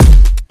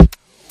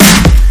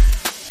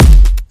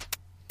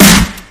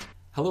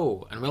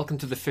Hello, and welcome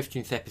to the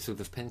 15th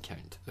episode of Pin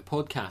Count, the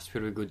podcast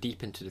where we go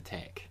deep into the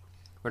tech.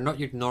 We're not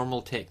your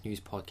normal tech news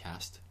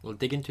podcast. We'll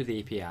dig into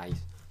the APIs,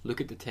 look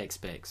at the tech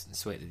specs, and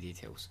sweat the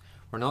details.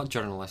 We're not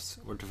journalists,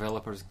 we're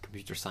developers and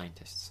computer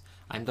scientists.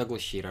 I'm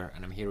Douglas Shearer,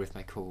 and I'm here with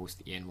my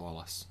co-host Ian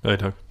Wallace. Hi,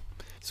 Doug.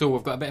 So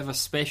we've got a bit of a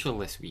special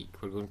this week.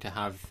 We're going to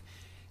have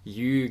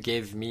you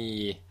give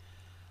me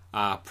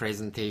a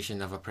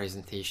presentation of a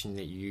presentation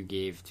that you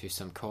gave to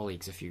some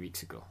colleagues a few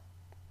weeks ago.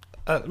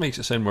 That makes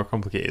it sound more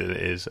complicated than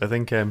it is. I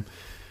think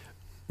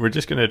we're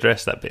just going to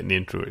address that bit in the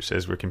intro which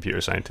says we're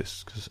computer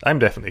scientists, because I'm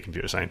definitely a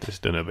computer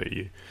scientist, don't know about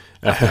you.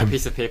 I've got a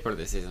piece of paper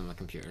that says I'm a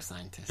computer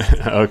scientist.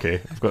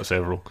 Okay, I've got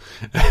several.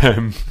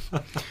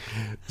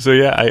 So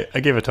yeah, I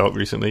gave a talk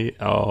recently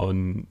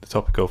on the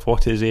topic of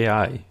what is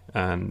AI,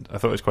 and I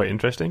thought it was quite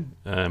interesting.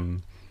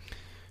 And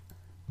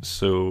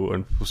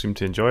people seem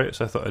to enjoy it,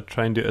 so I thought I'd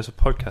try and do it as a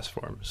podcast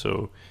form.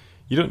 So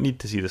you don't need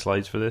to see the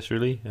slides for this,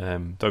 really.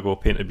 Doug will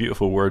paint a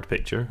beautiful word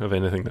picture of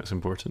anything that's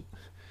important.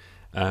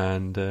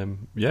 And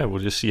we'll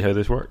just see how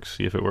this works,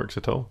 see if it works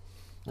at all.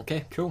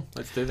 Okay, cool.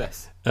 Let's do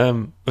this.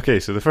 Okay,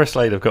 so the first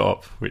slide I've got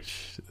up,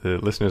 which the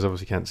listeners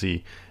obviously can't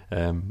see,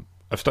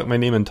 I've stuck my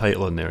name and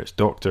title in there. It's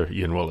Dr.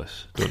 Ian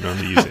Wallace. Don't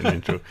normally use it in the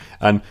intro.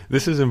 And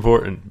this is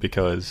important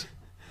because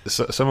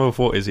some of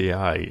what is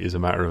AI is a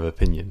matter of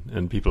opinion,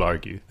 and people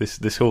argue.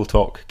 This whole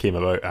talk came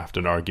about after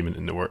an argument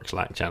in the work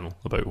Slack channel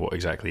about what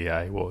exactly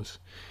AI was.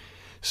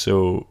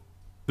 So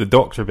the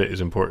doctor bit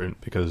is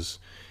important because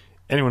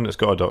anyone that's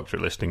got a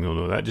doctorate listening will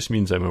know that just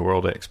means I'm a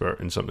world expert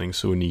in something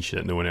so niche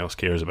that no one else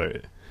cares about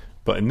it.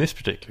 But in this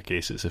particular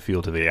case, it's a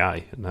field of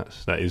AI, and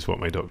that is what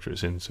my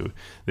doctorate's in. So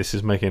this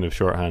is my kind of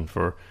shorthand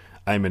for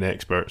I'm an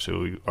expert,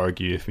 so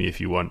argue with me if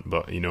you want,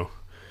 but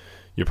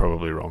you're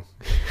probably wrong.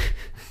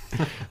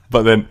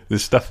 But then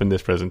there's stuff in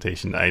this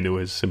presentation that I know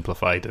is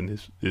simplified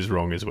and is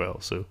wrong as well.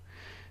 So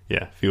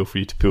yeah, feel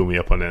free to pull me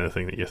up on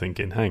anything that you're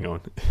thinking, hang on.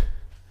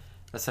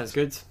 That sounds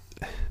good.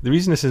 The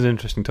reason this is an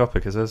interesting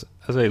topic is, as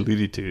I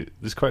alluded to,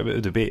 there's quite a bit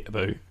of debate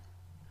about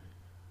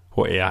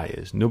what AI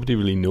is. Nobody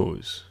really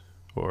knows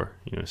or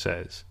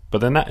says. But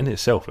then that in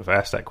itself, if I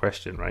ask that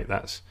question, right,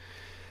 that's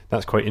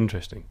quite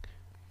interesting.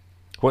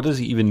 What does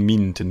it even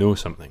mean to know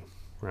something,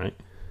 right?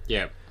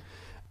 Yeah.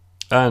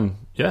 And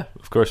yeah,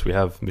 of course, we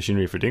have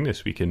machinery for doing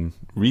this. We can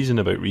reason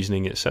about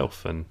reasoning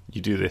itself, and you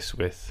do this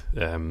with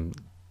the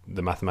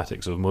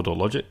mathematics of modal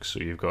logic. So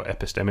you've got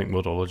epistemic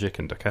modal logic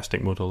and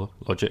stochastic modal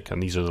logic,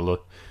 and these are the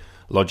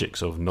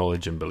logics of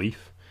knowledge and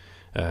belief.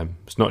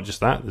 It's not just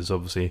that. There's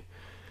obviously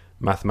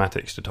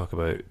mathematics to talk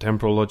about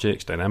temporal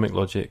logics, dynamic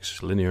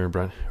logics, linear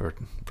or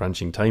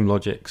branching time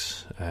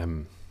logics,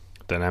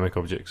 dynamic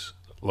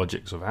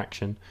logics of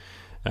action,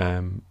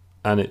 and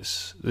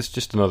it's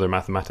just another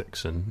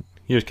mathematics. And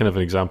here's kind of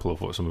an example of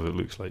what some of it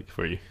looks like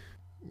for you.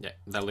 Yeah,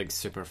 that looks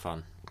super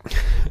fun.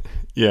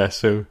 Yeah,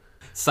 so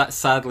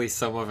sadly,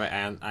 some of it,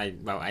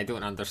 I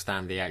don't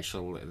understand the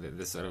actual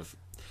the sort of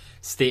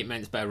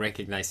statements, but I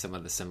recognise some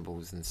of the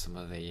symbols and some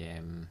of the.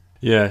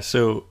 Yeah,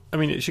 so I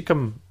mean, it should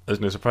come as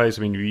no surprise.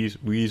 I mean,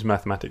 we use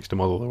mathematics to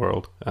model the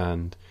world,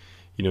 and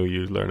you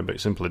learn about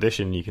simple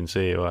addition. You can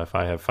say, oh, if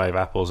I have 5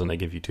 apples and I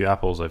give you 2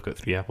 apples, I've got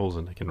 3 apples,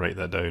 and I can write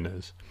that down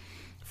as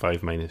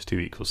 5 minus 2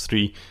 equals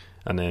 3.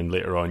 And then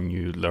later on,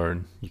 you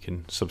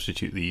can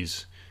substitute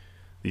these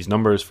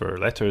numbers for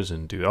letters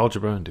and do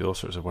algebra and do all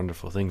sorts of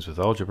wonderful things with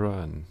algebra.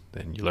 And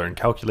then you learn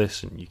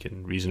calculus, and you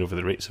can reason over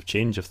the rates of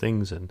change of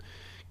things and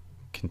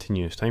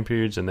continuous time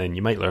periods. And then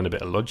you might learn a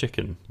bit of logic,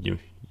 and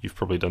you've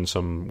probably done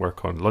some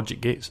work on logic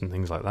gates and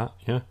things like that.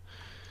 Yeah.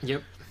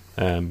 Yep.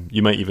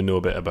 You might even know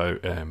a bit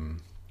about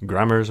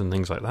grammars and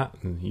things like that.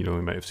 And we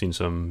might have seen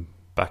some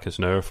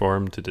Backus-Naur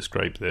form to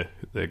describe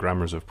the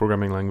grammars of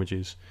programming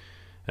languages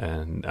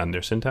and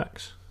their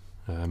syntax,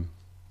 and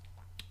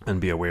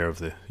be aware of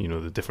the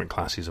the different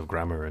classes of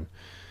grammar and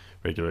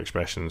regular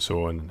expression and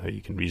so on, and how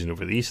you can reason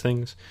over these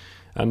things.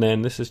 And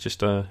then this is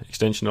just a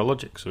extension of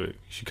logic, so it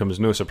should come as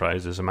no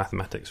surprise as a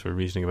mathematics for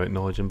reasoning about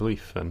knowledge and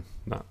belief, and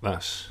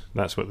that's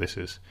what this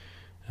is.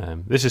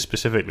 This is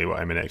specifically what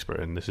I'm an expert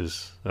in. This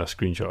is a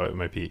screenshot out of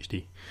my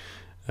PhD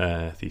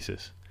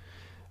thesis.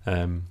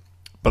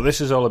 But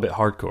this is all a bit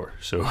hardcore,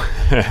 so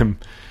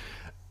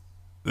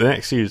the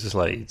next series of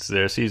slides,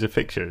 there are a series of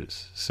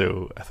pictures,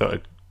 so I thought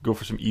I'd go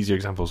for some easier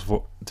examples of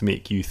what to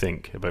make you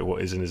think about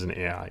what is and isn't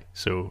AI.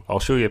 So I'll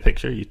show you a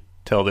picture, you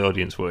tell the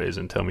audience what it is,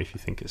 and tell me if you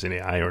think it's an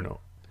AI or not.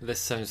 This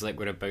sounds like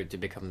we're about to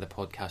become the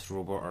podcast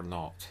Robot or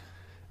Not.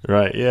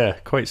 Right, yeah,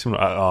 quite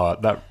similar.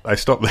 I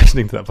stopped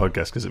listening to that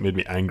podcast because it made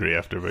me angry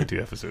after about 2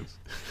 episodes.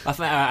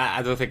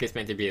 I don't think it's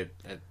meant to be a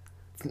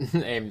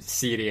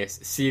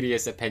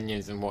serious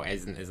opinions on what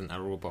is and isn't a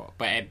robot,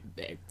 but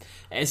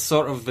it's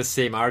sort of the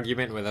same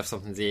argument whether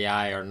something's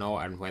AI or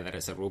not, and whether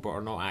it's a robot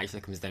or not actually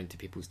comes down to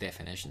people's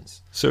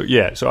definitions. So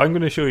I'm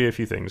going to show you a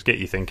few things, get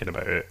you thinking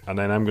about it, and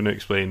then I'm going to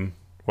explain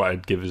what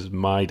I'd give as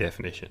my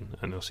definition,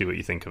 and I'll see what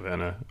you think of it,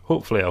 and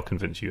hopefully I'll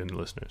convince you and the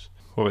listeners.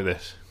 What about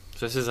this?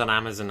 So this is an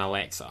Amazon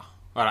Alexa,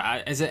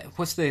 or is it?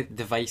 What's the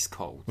device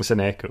called? It's an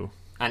Echo.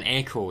 An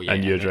Echo, yeah.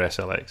 And you address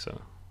Alexa.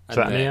 Is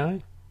that an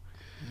AI?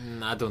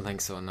 I don't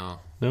think so, no.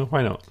 No,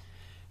 why not?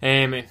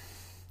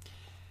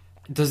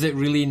 Does it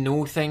really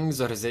know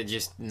things, or is it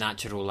just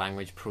natural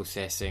language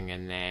processing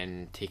and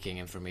then taking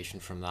information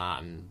from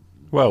that? And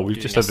well, we've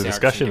doing just a had the search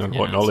discussion and on giving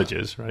what you an knowledge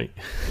answer? is, right?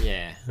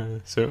 Yeah.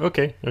 So,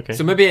 okay.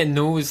 So maybe it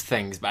knows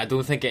things, but I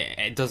don't think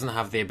it doesn't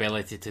have the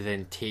ability to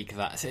then take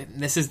that. So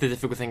this is the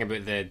difficult thing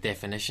about the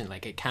definition.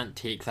 Like, it can't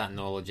take that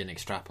knowledge and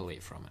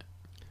extrapolate from it.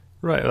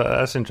 Right,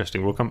 that's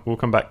interesting. We'll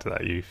come back to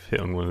that. You've hit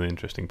on one of the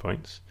interesting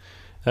points.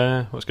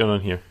 What's going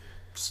on here?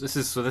 So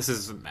this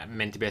is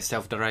meant to be a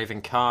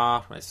self-driving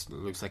car. It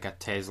looks like a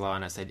Tesla,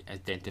 and it's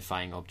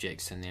identifying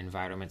objects in the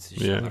environment,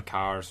 such as other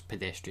cars,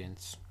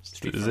 pedestrians.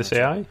 Is this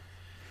AI?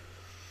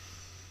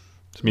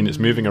 I mean, it's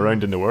moving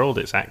around in the world.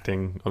 It's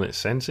acting on its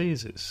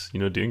senses. It's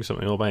doing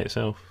something all by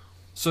itself.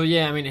 So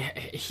yeah, I mean,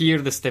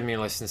 here the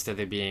stimulus, instead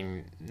of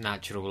being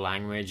natural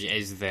language,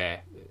 is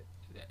the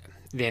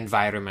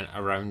environment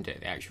around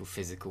it, the actual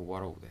physical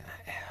world.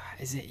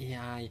 Is it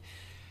AI?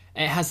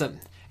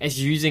 It's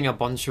using a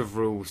bunch of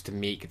rules to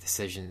make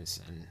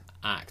decisions and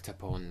act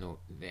upon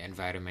the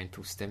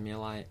environmental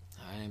stimuli.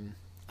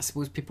 I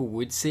suppose people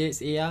would say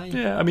it's AI.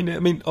 Yeah, I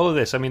mean, all of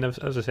this. I mean,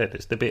 as I said,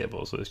 it's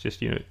debatable. So it's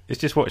just it's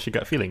just what's your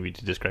gut feeling.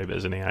 Would you describe it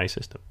as an AI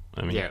system?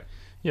 I mean,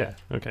 yeah,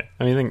 okay.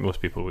 I mean, I think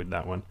most people would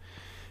that one.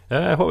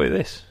 What about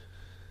this?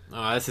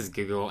 Oh, this is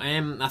Google.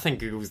 I think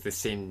Google's the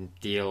same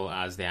deal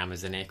as the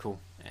Amazon Echo.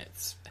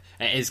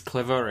 It is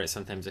clever. It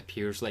sometimes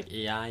appears like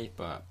AI,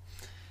 but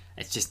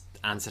it's just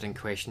answering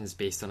questions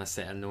based on a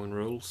set of known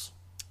rules.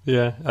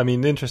 Yeah, I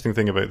mean, the interesting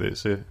thing about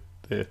this,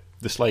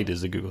 the slide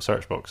is the Google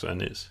search box,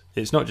 and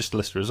it's not just a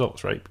list of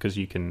results, right? Because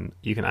you can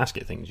ask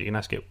it things. You can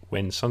ask it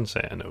when's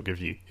sunset, and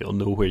it'll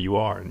know where you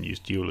are and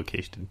use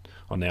geolocation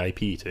on the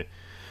IP to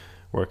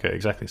work out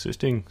exactly. So it's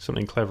doing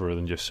something cleverer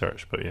than just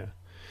search. But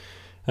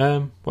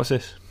yeah, what's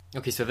this?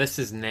 Okay, so this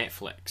is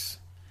Netflix.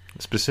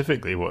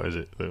 Specifically, what is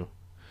it though?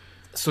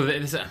 So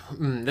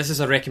this is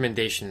a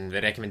recommendation.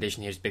 The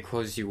recommendation here is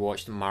because you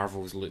watched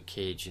Marvel's Luke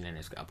Cage, and then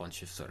it's got a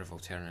bunch of sort of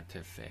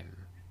alternative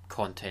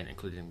content,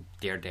 including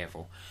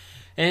Daredevil.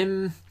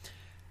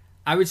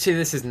 I would say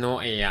this is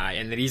not AI,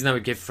 and the reason I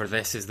would give for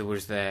this is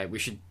we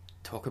should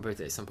talk about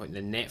it at some point.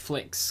 The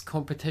Netflix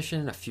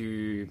competition a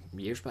few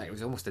years back. It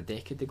was almost a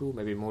decade ago,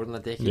 maybe more than a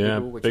decade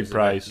ago. Which big was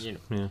prize.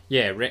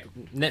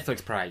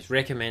 Netflix prize,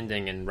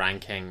 recommending and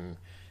ranking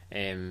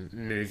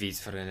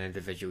movies for an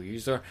individual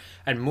user,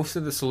 and most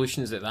of the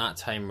solutions at that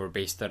time were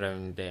based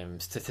around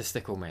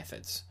statistical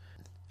methods.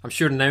 I'm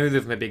sure now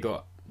they've maybe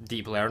got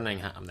deep learning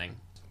happening.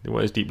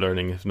 What is deep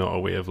learning if not a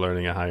way of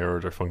learning a higher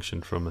order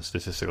function from a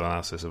statistical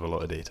analysis of a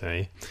lot of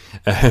data?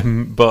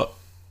 But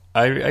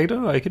I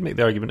don't know. I could make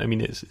the argument. I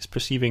mean, it's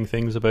perceiving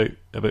things about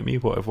me,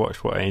 what I've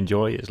watched, what I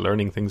enjoy. It's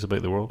learning things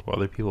about the world, what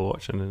other people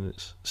watch, and then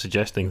it's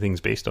suggesting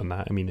things based on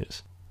that. I mean,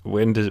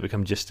 when does it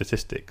become just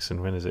statistics, and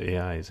when is it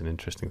AI? Is an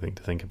interesting thing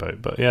to think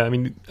about. But yeah, I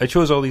mean, I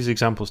chose all these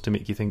examples to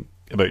make you think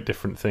about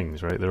different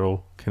things, right? They're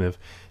all kind of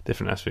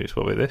different aspects.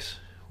 What about this?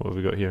 What have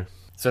we got here?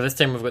 So this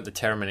time we've got the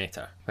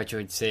Terminator, which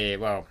would say,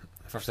 well,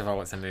 first of all,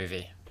 it's a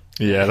movie.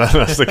 Yeah,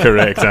 that's the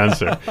correct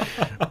answer.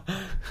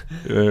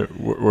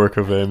 Work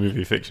of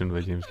movie fiction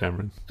by James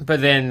Cameron.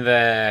 But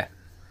then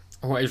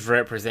what is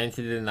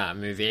represented in that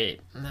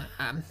movie,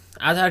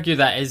 I'd argue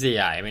that is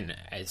AI. I mean,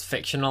 it's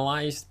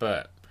fictionalized,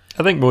 but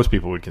I think most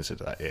people would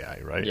consider that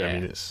AI, right? Yeah. I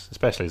mean, it's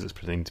especially as it's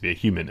pretending to be a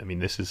human. I mean,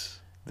 this is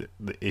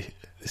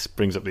this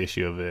brings up the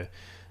issue of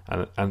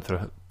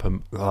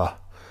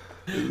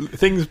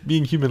things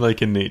being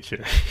human-like in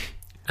nature.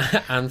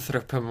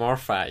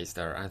 Anthropomorphized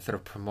or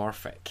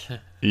anthropomorphic.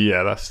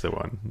 Yeah, that's the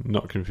one.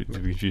 Not to be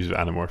confused with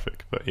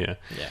anamorphic, but yeah.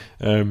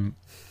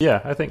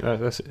 Yeah. I think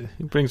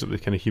it brings up the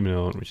kind of human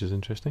element, which is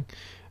interesting.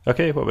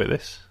 Okay, what about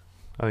this?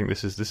 I think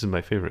this is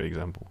my favourite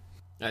example.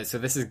 So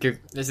this is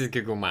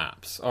Google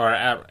Maps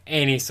or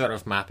any sort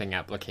of mapping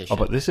application. Oh,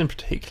 but this in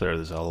particular,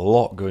 there's a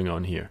lot going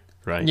on here,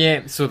 right?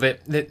 Yeah. So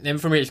the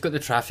information, it's got the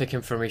traffic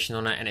information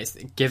on it, and it's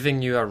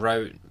giving you a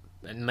route.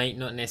 It might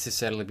not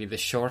necessarily be the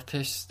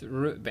shortest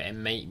route, but it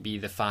might be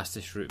the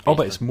fastest route. Oh,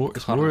 but it's more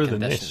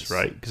than this,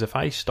 right? Because if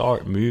I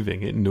start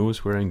moving, it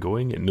knows where I'm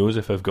going. It knows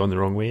if I've gone the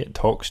wrong way. It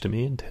talks to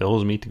me and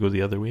tells me to go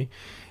the other way.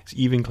 It's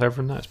even cleverer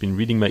than that. It's been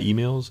reading my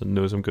emails and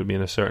knows I'm going to be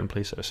in a certain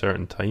place at a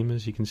certain time,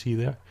 as you can see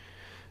there.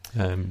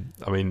 I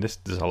mean, there's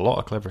a lot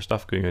of clever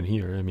stuff going on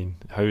here. I mean,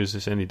 how is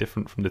this any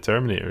different from the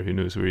Terminator, who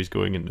knows where he's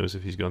going and knows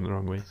if he's gone the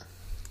wrong way?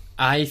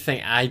 I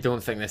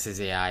don't think this is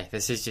AI.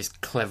 This is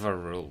just clever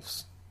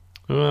rules.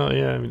 Well,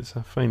 yeah, I mean, it's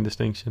a fine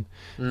distinction.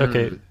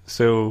 Okay,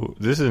 so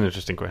this is an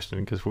interesting question,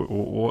 because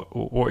what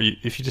are you,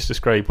 if you just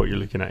describe what you're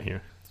looking at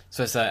here?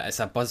 So it's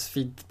a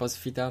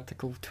BuzzFeed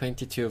article,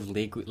 22 of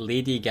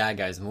Lady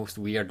Gaga's most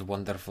weird,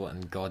 wonderful,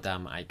 and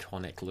goddamn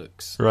iconic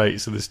looks. Right,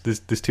 so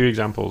there's two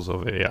examples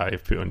of AI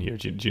I've put on here.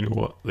 Do you know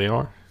what they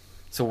are?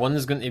 So one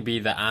is going to be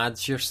the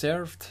ads you're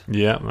served.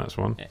 Yeah, that's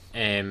one.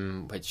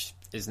 Which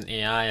isn't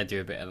AI. I do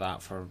a bit of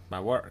that for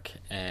my work.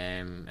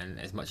 And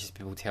as much as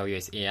people tell you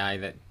it's AI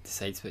that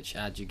decides which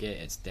ad you get,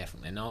 it's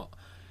definitely not.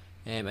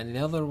 And the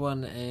other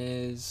one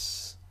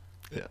is...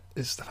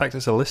 it's the fact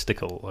it's a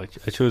listicle. Like,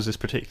 I chose this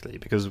particularly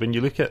because when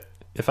you look at,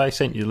 if I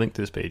sent you a link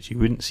to this page, you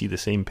wouldn't see the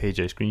same page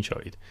I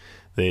screenshotted.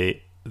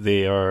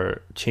 They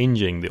are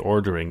changing the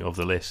ordering of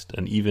the list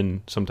and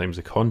even sometimes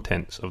the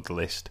contents of the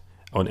list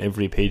on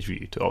every page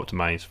view to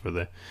optimize for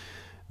the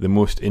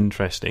most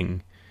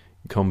interesting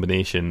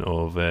combination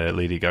of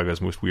Lady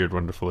Gaga's most weird,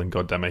 wonderful, and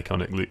goddamn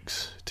iconic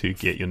looks to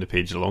get you on the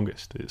page the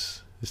longest.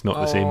 It's not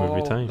the same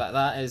every time.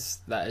 That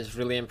is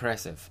really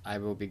impressive. I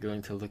will be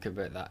going to look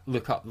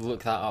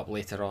that up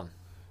later on.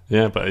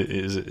 Yeah, but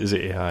is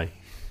it AI?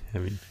 I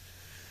mean,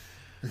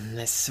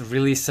 it's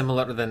really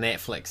similar to the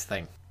Netflix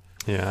thing.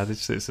 Yeah,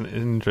 it's an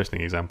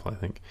interesting example, I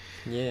think.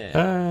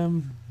 Yeah.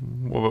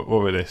 What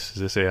about this?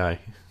 Is this AI?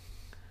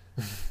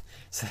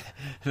 So,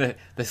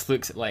 this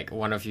looks like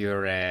one of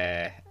your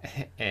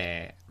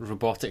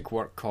robotic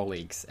work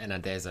colleagues in a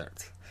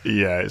desert.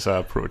 Yeah, it's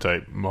a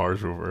prototype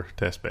Mars rover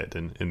testbed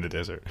in the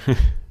desert.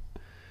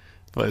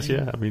 But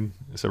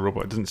it's a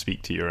robot. It doesn't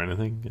speak to you or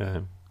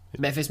anything.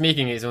 But if it's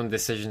making its own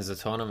decisions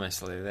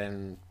autonomously,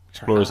 then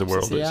explores the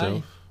world it's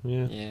itself.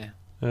 Yeah.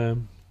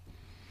 And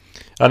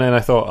then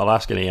I thought I'll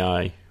ask an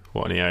AI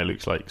what an AI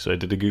looks like. So I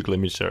did a Google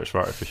image search for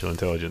artificial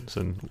intelligence.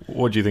 And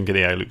what do you think an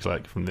AI looks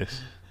like from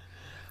this?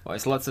 Well,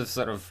 it's lots of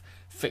sort of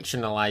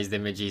fictionalized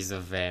images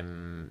of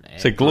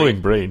it's a glowing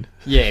brain.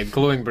 Yeah,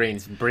 glowing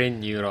brains, brain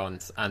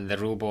neurons, and the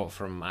robot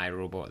from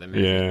iRobot, the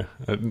movie. Yeah,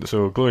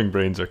 so glowing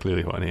brains are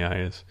clearly what an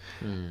AI is.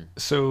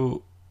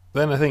 So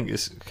then I think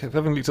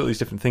having looked at all these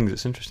different things,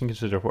 it's interesting to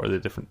consider what are the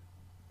different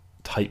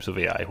types of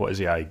AI. What is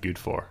AI good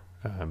for?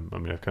 I've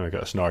kind of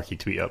got a snarky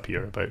tweet up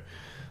here about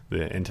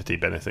the entity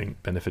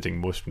benefiting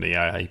most from the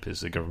AI hype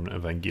is the government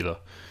of Anguilla.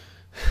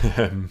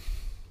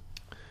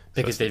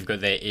 Because they've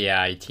got the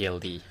AI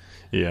TLD.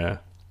 Yeah.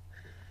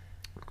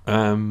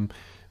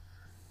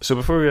 So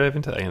before we dive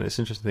into that again, it's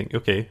interesting to think,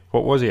 okay,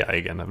 what was AI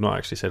again? I've not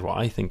actually said what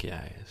I think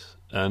AI is.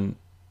 And,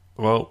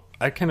 well,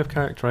 I kind of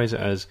characterise it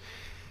as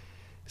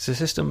it's a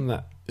system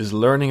that is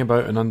learning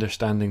about and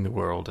understanding the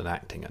world and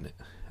acting in it.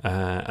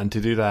 And to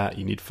do that,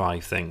 you need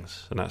 5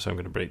 things. And that's how I'm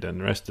going to break down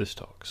the rest of this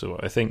talk. So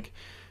I think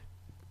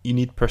you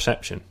need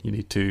perception. You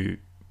need to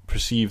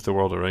perceive the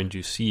world around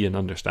you, see and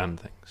understand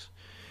things.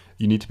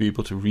 You need to be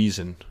able to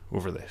reason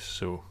over this.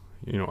 So,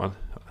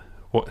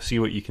 see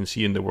what you can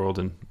see in the world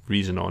and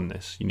reason on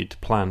this. You need to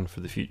plan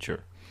for the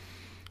future.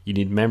 You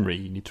need memory.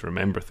 You need to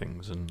remember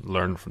things and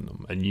learn from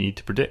them. And you need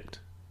to predict,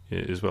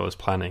 as well as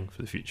planning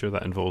for the future.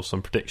 That involves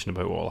some prediction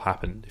about what will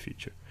happen in the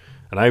future.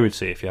 And I would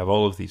say if you have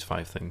all of these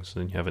 5 things,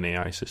 then you have an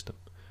AI system.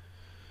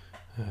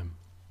 I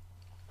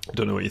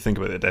don't know what you think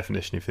about the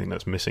definition, if you think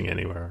that's missing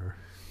anywhere.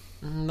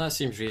 That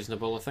seems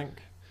reasonable, I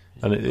think.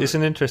 And it's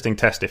an interesting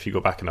test if you go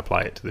back and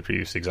apply it to the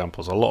previous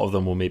examples. A lot of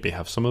them will maybe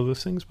have some of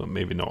those things, but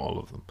maybe not all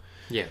of them.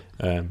 Yeah.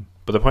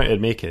 But the point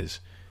I'd make is,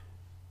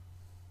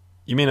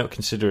 you may not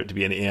consider it to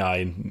be an AI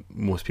in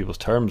most people's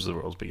terms of the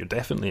world, but you're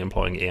definitely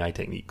employing AI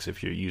techniques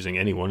if you're using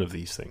any one of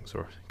these things,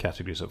 or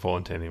categories that fall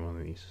into any one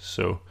of these.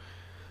 So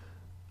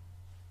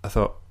I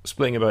thought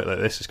splitting about like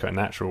this is quite a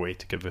natural way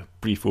to give a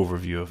brief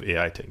overview of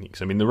AI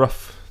techniques. I mean, the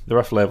rough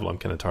level I'm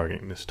kind of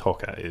targeting this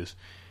talk at is,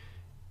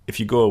 if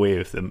you go away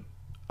with them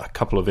a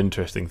couple of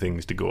interesting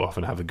things to go off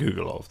and have a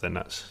Google of, then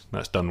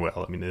that's done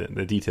well. I mean,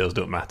 the details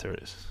don't matter.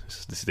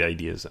 It's the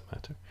ideas that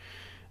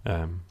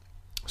matter.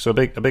 So a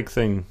big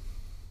thing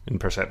in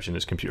perception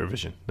is computer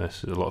vision.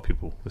 This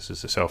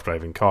is a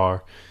self-driving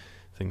car,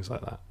 things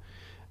like that.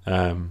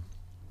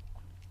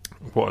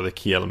 What are the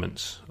key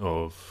elements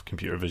of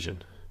computer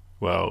vision?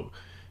 Well,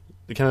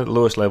 the kind of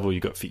lowest level,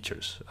 you've got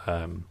features.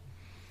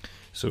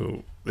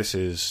 So this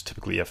is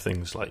typically, you have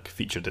things like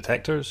feature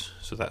detectors.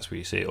 So that's where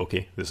you say,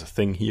 okay, there's a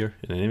thing here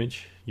in an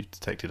image. You've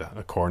detected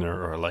a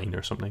corner or a line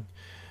or something.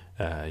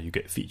 You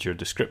get feature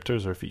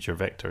descriptors or feature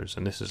vectors,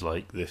 and this is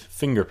like the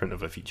fingerprint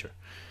of a feature.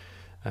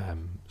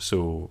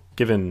 So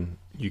given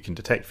you can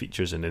detect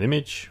features in an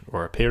image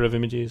or a pair of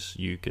images,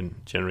 you can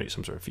generate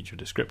some sort of feature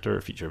descriptor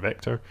or feature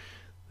vector,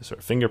 the sort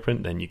of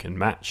fingerprint. Then you can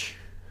match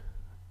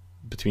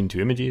between 2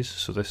 images.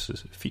 So this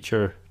is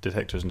feature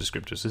detectors and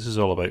descriptors. This is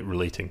all about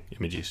relating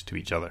images to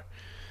each other,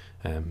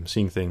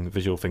 seeing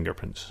visual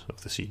fingerprints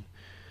of the scene.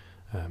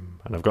 And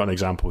I've got an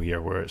example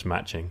here where it's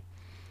matching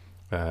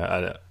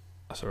a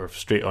sort of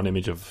straight-on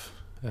image of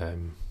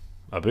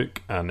a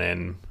book, and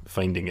then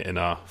finding it in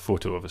a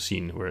photo of a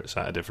scene where it's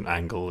at a different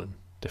angle and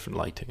different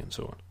lighting and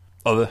so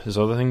on. There's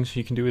other things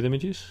you can do with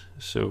images.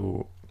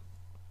 So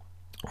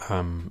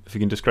if you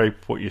can describe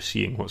what you're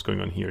seeing, what's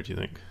going on here, do you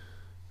think?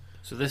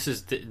 So this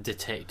is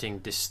detecting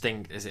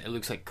distinct, it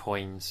looks like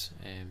coins,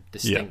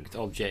 distinct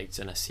objects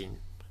in a scene.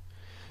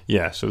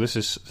 Yeah, so this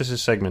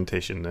is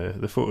segmentation,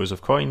 the photos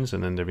of coins,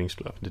 and then they're being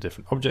split up into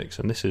different objects,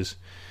 and this is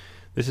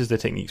the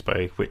techniques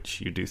by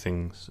which you do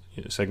things.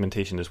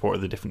 Segmentation is what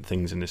are the different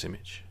things in this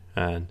image,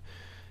 and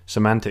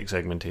semantic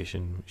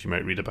segmentation, which you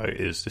might read about,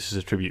 this is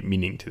attribute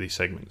meaning to these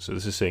segments. So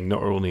this is saying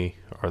not only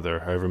are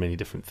there however many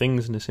different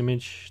things in this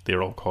image,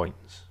 they're all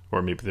coins,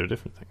 or maybe they're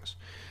different things.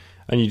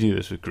 And you do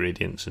this with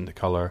gradients in the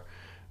colour,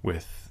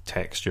 with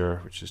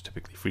texture, which is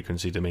typically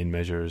frequency domain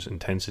measures,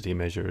 intensity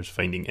measures,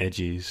 finding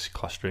edges,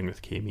 clustering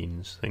with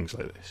k-means, things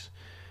like this.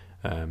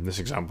 This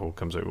example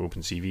comes out of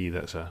OpenCV.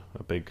 That's a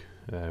big,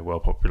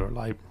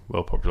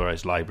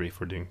 well-popularized library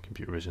for doing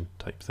computer vision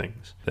type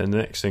things. Then the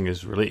next thing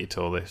is related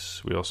to all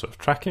this. We also have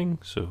tracking.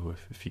 So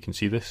if you can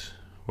see this,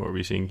 what are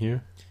we seeing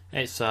here?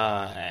 It's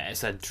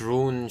a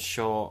drone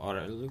shot, or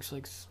it looks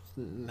like,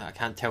 I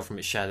can't tell from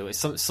its shadow. It's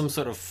some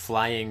sort of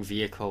flying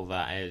vehicle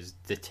that is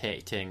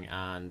detecting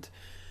and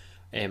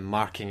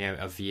marking out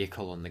a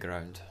vehicle on the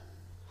ground.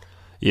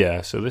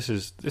 Yeah. So this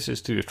is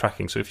to do with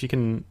tracking. So if you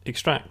can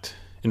extract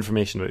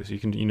information about it, so you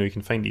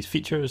can find these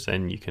features,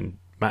 then you can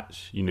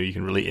match, you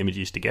can relate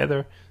images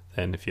together.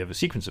 Then if you have a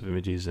sequence of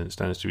images, then it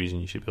stands to reason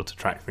you should be able to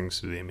track things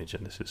through the image.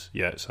 And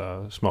it's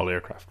a small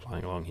aircraft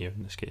flying along here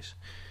in this case.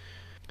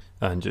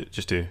 And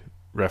just to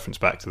reference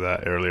back to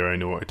that earlier, I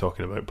know what I'm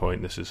talking about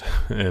point. This is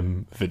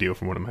video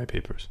from one of my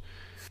papers.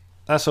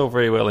 That's all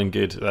very well and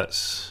good.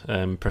 That's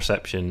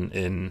perception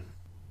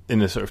in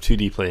the sort of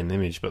 2D plane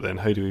image. But then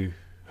how do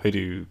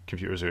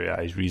computers or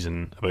AIs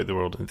reason about the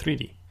world in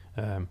 3D?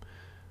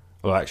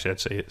 Well, actually, I'd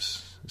say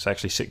it's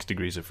actually 6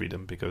 degrees of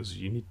freedom, because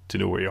you need to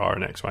know where you are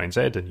in X, Y, and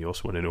Z, and you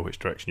also want to know which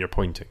direction you're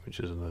pointing, which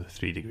is another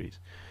 3 degrees.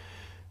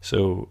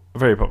 So a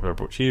very popular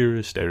approach here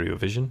is stereo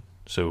vision.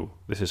 So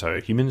this is how a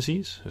human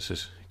sees. This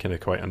is kind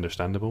of quite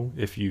understandable.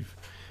 You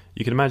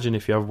can imagine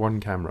if you have one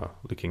camera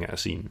looking at a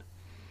scene,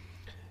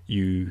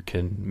 you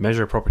can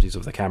measure properties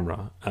of the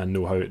camera and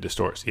know how it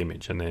distorts the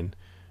image, and then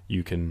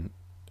you can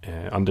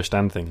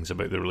understand things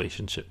about the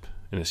relationship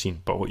in a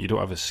scene. But what you don't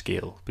have is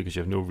scale, because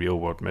you have no real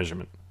world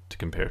measurement to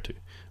compare to.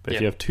 But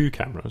if you have two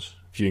cameras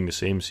viewing the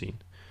same scene,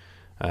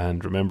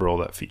 and remember all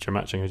that feature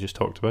matching I just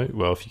talked about,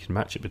 well, if you can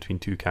match it between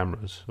two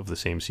cameras of the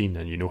same scene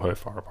and you know how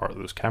far apart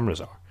those cameras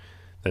are,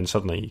 then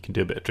suddenly you can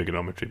do a bit of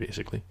trigonometry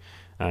basically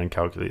and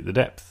calculate the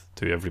depth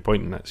to every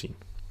point in that scene.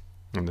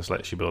 And this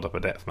lets you build up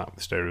a depth map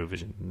with stereo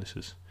vision. And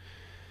it's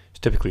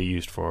typically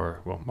used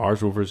for,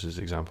 Mars rovers is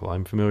the example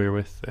I'm familiar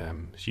with.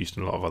 It's used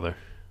in a lot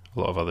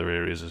of other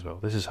areas as well.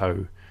 This is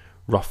how,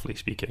 roughly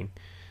speaking,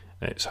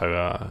 it's how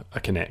a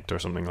Kinect or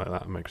something like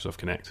that, Microsoft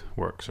Kinect,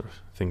 works, or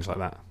things like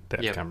that,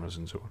 depth cameras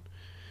and so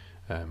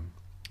on.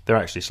 They're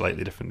actually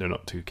slightly different. They're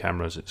not two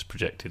cameras. It's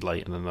projected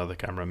light and another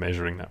camera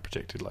measuring that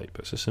projected light,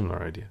 but it's a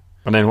similar idea.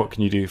 And then what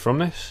can you do from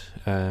this?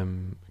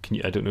 Can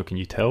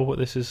you tell what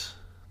this is?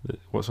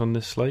 What's on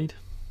this slide?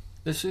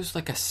 This is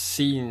like a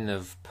scene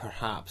of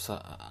perhaps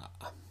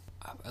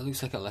it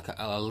looks like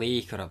a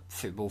lake or a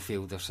football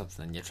field or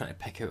something, and you're trying to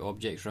pick out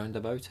objects round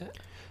about it.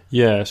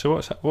 Yeah,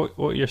 so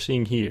what you're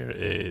seeing here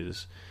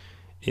is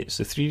it's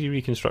a 3D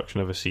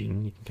reconstruction of a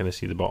scene. You can kind of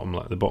see the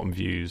bottom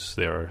views.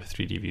 There are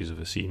 3D views of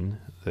a scene.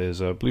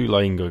 There's a blue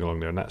line going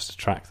along there, and that's the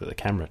track that the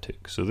camera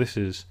took. So this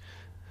is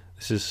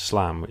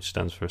SLAM, which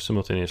stands for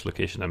simultaneous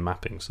location and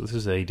mapping. So this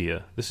is the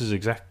idea. This is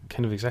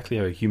exactly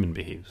how a human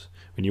behaves.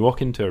 When you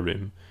walk into a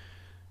room,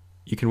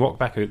 you can walk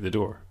back out the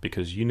door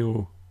because you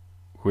know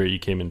where you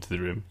came into the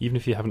room. Even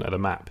if you haven't had a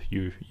map,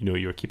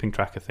 you're keeping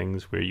track of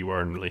things, where you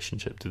were in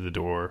relationship to the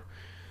door,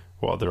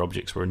 what other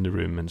objects were in the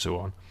room, and so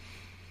on.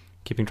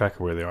 Keeping track of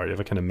where they are, you have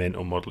a kind of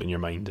mental model in your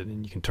mind, and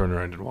then you can turn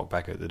around and walk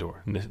back out the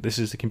door. And this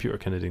is the computer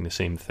kind of doing the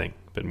same thing,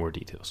 but in more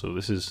detail. So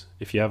this is,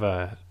 if you have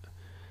there's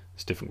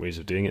different ways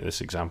of doing it.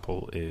 This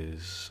example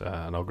is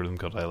an algorithm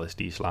called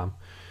LSD SLAM.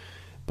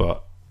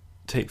 But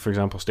take, for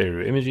example,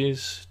 stereo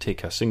images,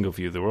 take a single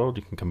view of the world,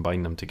 you can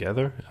combine them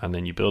together, and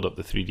then you build up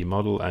the 3D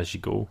model as you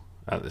go,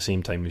 at the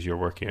same time as you're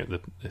working out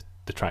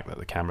the track that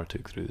the camera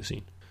took through the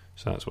scene.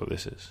 So that's what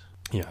this is.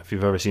 Yeah, if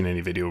you've ever seen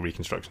any video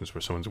reconstructions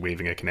where someone's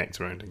waving a Kinect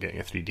around and getting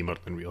a 3D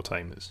model in real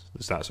time,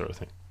 it's that sort of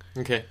thing.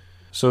 Okay.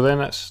 So then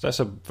that's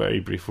a very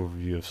brief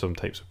overview of some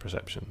types of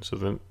perception. So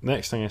the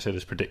next thing I said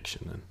is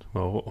prediction. And,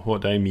 well,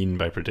 what do I mean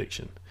by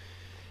prediction?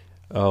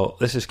 Well,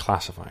 this is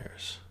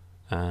classifiers.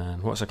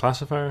 And what's a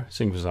classifier?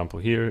 Single example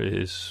here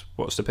is,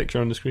 what's the picture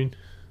on the screen?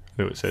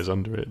 I know it says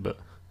under it, but...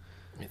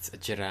 It's a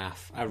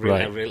giraffe. I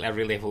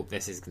really hope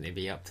this is going to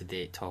be up to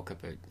date talk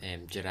about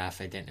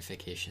giraffe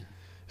identification.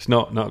 It's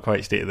not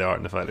quite state of the art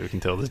in the fact that we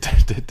can tell there's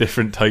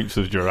different types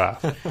of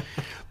giraffe.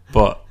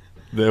 But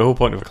the whole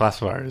point of a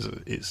classifier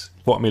is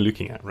what am I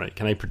looking at, right?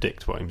 Can I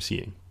predict what I'm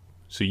seeing?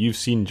 So you've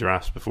seen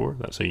giraffes before,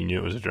 that's how you knew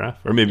it was a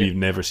giraffe. Or maybe you've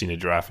never seen a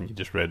giraffe and you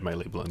just read my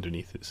label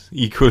underneath. It's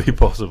equally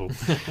possible.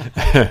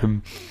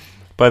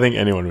 But I think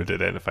anyone would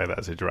identify that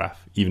as a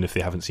giraffe, even if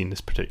they haven't seen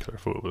this particular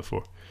photo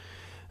before.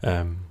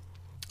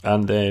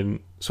 And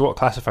then, so what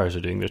classifiers are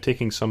doing, they're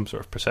taking some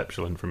sort of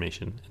perceptual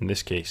information. In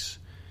this case,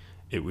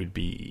 it would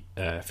be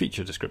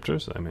feature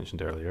descriptors that I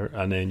mentioned earlier,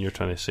 and then you're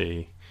trying to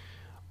say,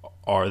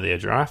 are they a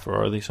giraffe or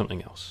are they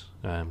something else?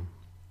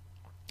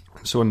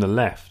 So on the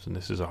left, and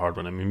this is a hard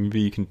one, I mean, maybe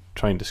you can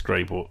try and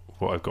describe what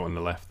I've got on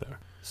the left there.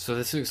 So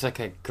this looks like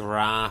a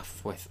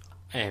graph with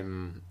a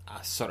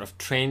sort of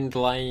trend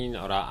line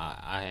or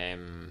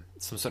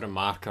some sort of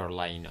marker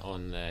line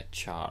on the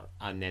chart,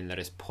 and then there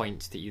is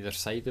points to either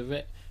side of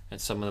it, and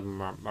some of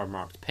them are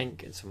marked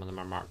pink and some of them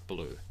are marked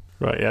blue.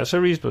 Right, yeah, it's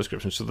a reasonable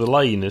description. So the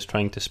line is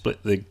trying to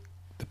split the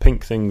the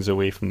pink things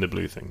away from the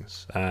blue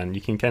things, and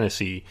you can kind of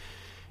see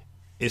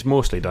it's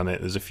mostly done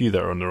it. There's a few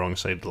that are on the wrong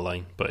side of the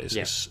line, but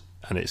it's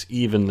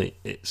evenly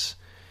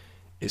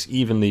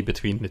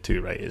between the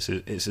two, right? It's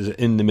as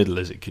in the middle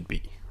as it could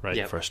be,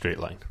 right, for a straight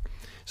line.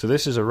 So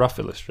this is a rough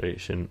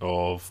illustration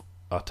of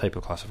a type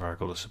of classifier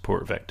called a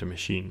support vector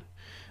machine.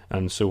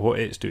 And so what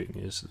it's doing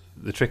is,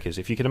 the trick is,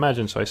 if you can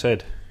imagine, so I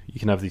said you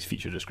can have these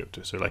feature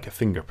descriptors, so like a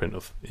fingerprint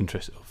of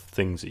interest of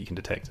things that you can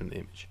detect in the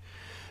image.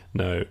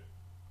 Now,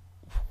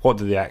 what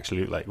do they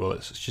actually look like? Well,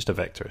 it's just a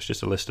vector. It's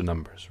just a list of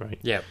numbers, right?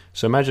 Yeah.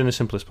 So imagine the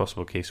simplest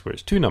possible case where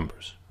it's two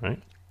numbers,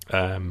 right?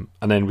 And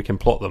then we can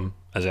plot them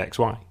as x,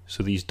 y.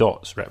 So these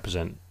dots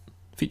represent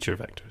feature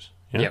vectors.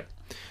 Yeah.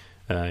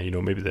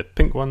 Yep. Maybe the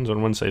pink ones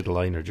on one side of the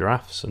line are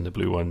giraffes, and the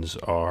blue ones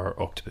are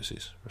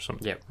octopuses or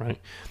something. Yep. Right.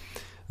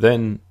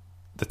 Then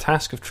the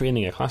task of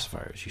training a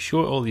classifier is you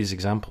show it all these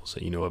examples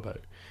that you know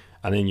about,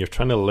 and then you're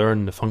trying to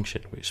learn the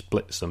function which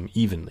splits them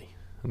evenly.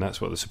 And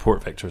that's what the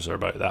support vectors are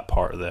about. That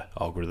part of the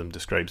algorithm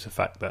describes the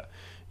fact that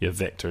you have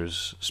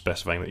vectors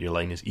specifying that your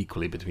line is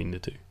equally between the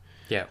two.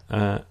 Yeah.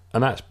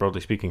 And that's,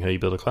 broadly speaking, how you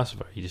build a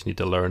classifier. You just need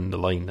to learn the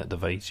line that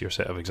divides your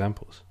set of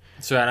examples.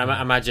 So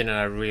I imagine in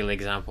a real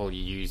example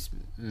you use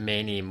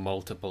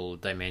multiple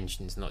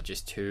dimensions, not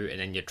just two, and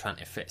then you're trying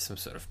to fit some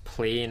sort of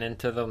plane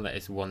into them that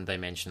is one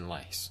dimension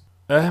less.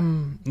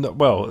 No,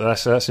 well,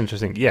 that's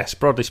interesting. Yes,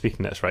 broadly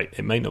speaking, that's right.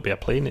 It might not be a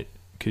plane. It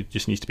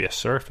just needs to be a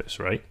surface,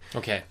 right?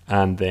 Okay.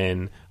 And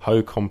then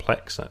how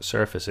complex that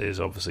surface is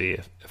obviously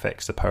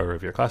affects the power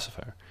of your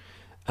classifier.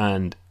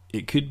 And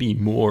it could be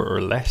more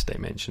or less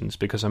dimensions,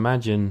 because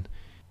imagine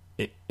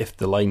if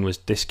the line was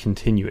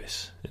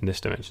discontinuous in this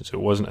dimension, so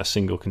it wasn't a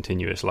single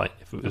continuous line.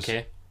 If it was,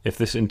 okay.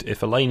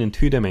 If a line in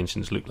 2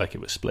 dimensions looked like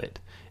it was split,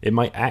 it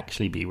might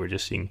actually be we're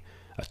just seeing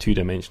a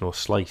 2-dimensional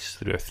slice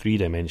through a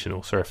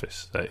 3-dimensional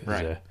surface that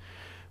is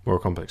more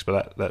complex.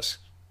 But that's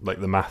like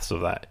the maths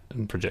of that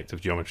and projective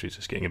geometry is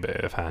just getting a bit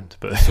out of hand.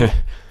 But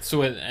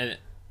so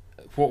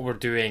what we're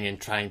doing in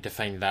trying to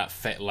find that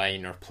fit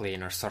line or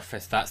plane or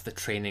surface, that's the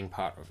training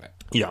part of it.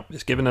 Yeah,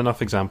 it's given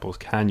enough examples.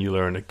 Can you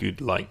learn a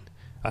good line?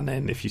 And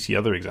then if you see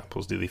other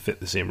examples, do they fit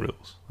the same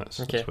rules? That's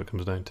what it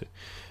comes down to.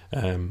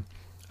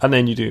 And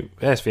then you do,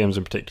 SVMs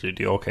in particular,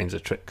 do all kinds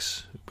of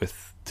tricks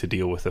to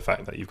deal with the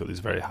fact that you've got these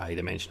very high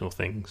dimensional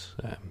things,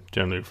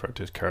 generally referred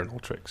to as kernel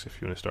tricks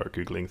if you want to start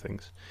Googling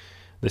things.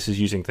 This is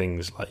using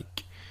things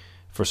like,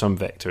 for some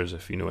vectors,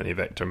 if you know any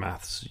vector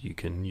maths, you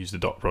can use the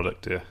dot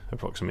product to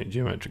approximate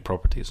geometric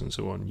properties and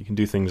so on. You can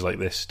do things like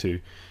this to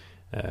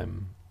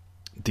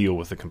deal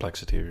with the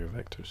complexity of your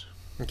vectors.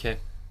 Okay.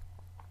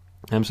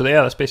 So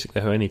that's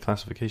basically how any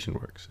classification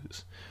works.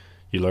 Is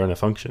you learn a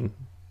function.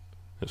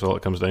 That's all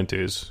it comes down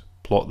to, is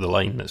plot the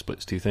line that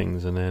splits two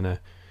things, and then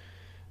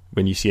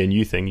when you see a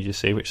new thing, you just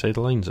say which side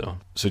the line's on.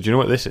 So do you know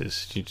what this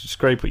is? You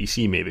describe what you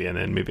see maybe, and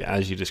then maybe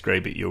as you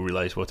describe it, you'll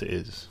realise what it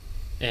is.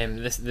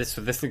 This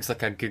looks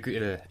like a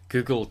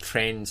Google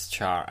Trends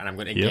chart, and I'm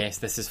going to guess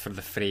this is for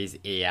the phrase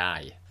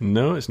AI.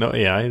 No, it's not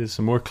AI. There's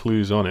some more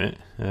clues on it.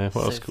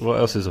 What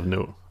else is of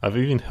note? I've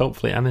even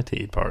helpfully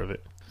annotated part of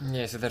it.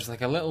 Yeah, so there's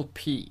like a little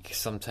peak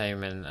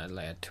sometime in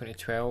like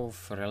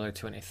 2012 or early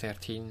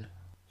 2013.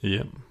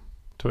 Yep,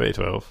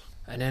 2012.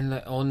 And then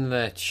on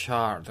the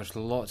chart, there's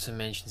lots of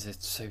mentions of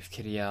South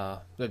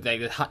Korea.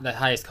 The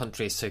highest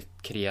country is South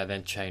Korea,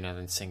 then China,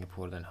 then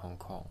Singapore, then Hong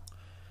Kong.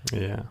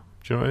 Yeah.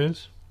 Do you know what it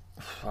is?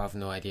 I have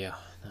no idea.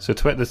 No. So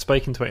the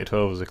spike in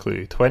 2012 is a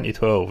clue.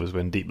 2012 was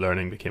when deep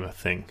learning became a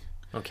thing.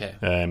 Okay.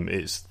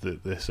 It's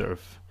the sort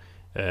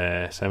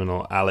of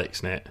seminal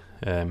AlexNet,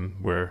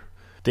 where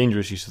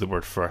dangerous use of the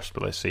word first,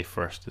 but let's say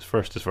first. It's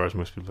first as far as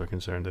most people are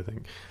concerned, I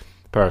think.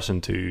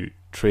 Person to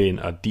train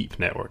a deep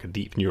network, a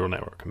deep neural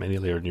network, a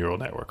many-layered neural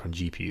network on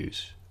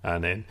GPUs.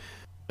 And then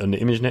on the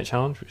ImageNet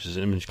challenge, which is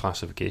an image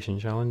classification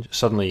challenge,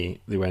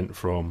 suddenly they went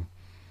from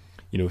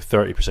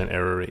 30%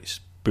 error rates,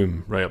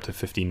 boom, right up to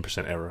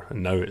 15% error,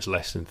 and now it's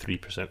less than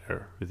 3%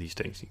 error with these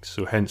techniques.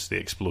 So hence the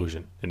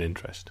explosion in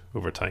interest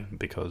over time,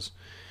 because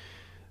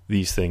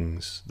these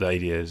things, the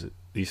idea is that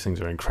these things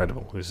are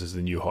incredible. This is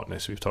the new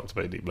hotness. We've talked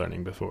about deep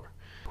learning before.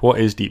 What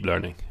is deep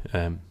learning?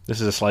 This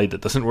is a slide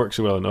that doesn't work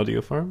so well in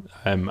audio form.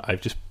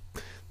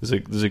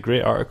 There's a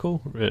great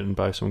article written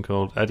by someone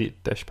called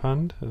Adit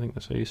Deshpande, I think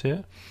that's how you say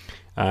it,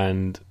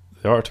 and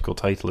the article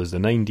title is "The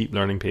 9 Deep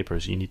Learning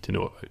Papers You Need to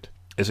Know About."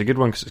 It's a good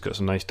one because it's got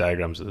some nice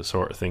diagrams of the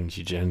sort of things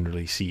you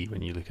generally see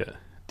when you look at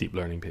deep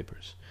learning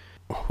papers.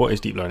 What is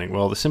deep learning?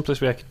 Well, the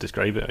simplest way I could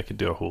describe it, I could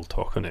do a whole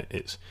talk on it,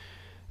 it's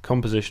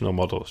compositional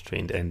models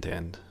trained end to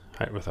end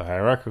with a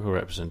hierarchical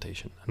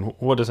representation. And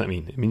what does that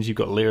mean? It means you've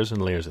got layers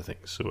and layers of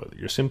things. So at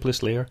your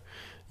simplest layer,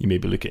 you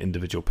maybe look at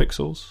individual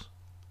pixels,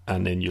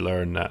 and then you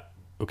learn that,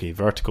 okay,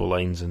 vertical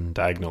lines and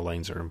diagonal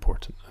lines are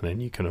important. And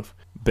then you kind of,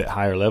 a bit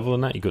higher level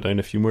than that, you go down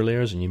a few more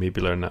layers, and you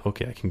maybe learn that,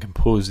 okay, I can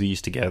compose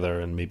these together,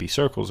 and maybe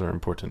circles are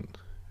important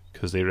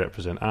because they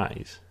represent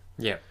eyes.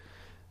 Yeah.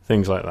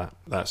 Things like that.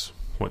 That's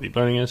what deep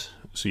learning is.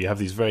 So you have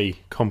these very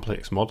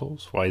complex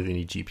models. Why they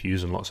need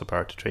GPUs and lots of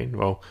power to train?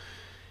 Well,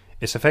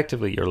 it's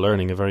effectively you're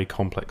learning a very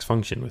complex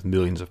function with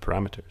millions of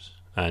parameters.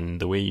 And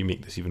the way you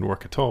make this even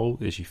work at all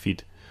is you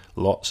feed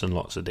lots and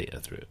lots of data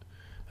through it.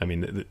 I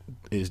mean,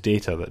 it's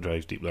data that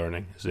drives deep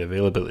learning. It's the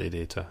availability of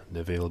data, and the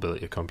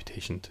availability of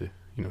computation to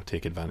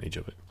take advantage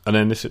of it. And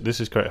then this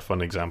is quite a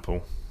fun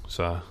example.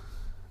 So,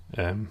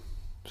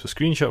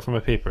 screenshot from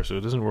a paper. So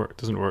it doesn't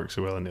work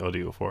so well in the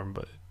audio form.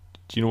 But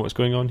do you know what's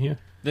going on here?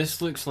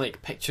 This looks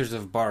like pictures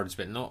of birds,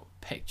 but not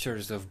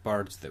pictures of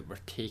birds that were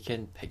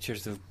taken.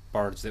 Pictures of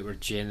birds that were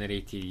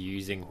generated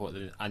using what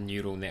a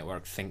neural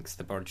network thinks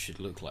the bird should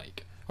look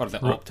like, or the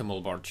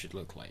optimal bird should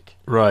look like.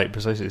 Right,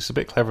 precisely. It's a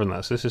bit clever than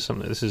that. So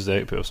this is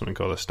the output of something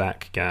called a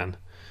stack GAN.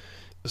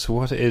 So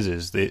what it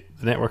is the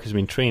network has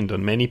been trained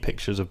on many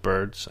pictures of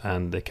birds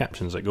and the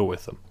captions that go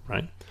with them,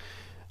 right?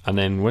 And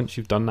then once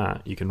you've done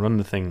that, you can run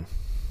the thing.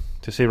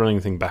 To say running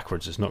the thing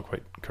backwards is not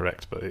quite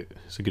correct, but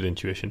it's a good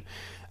intuition.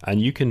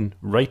 And you can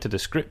write a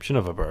description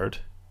of a bird.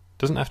 It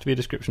doesn't have to be a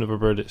description of a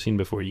bird that's seen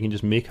before. You can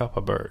just make up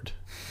a bird,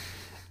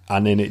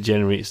 and then it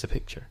generates the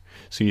picture.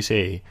 So you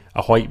say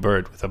a white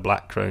bird with a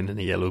black crown and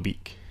a yellow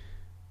beak,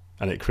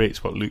 and it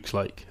creates what looks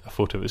like a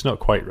photo. It's not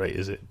quite right,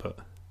 is it? But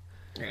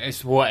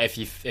it's what if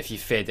you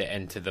fed it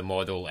into the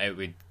model, it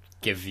would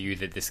give you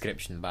the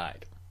description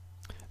back.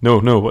 No.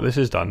 What this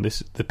has done,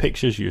 the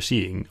pictures you're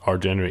seeing are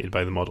generated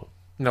by the model.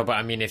 No, but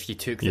I mean, if you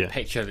took the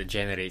picture that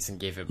generates and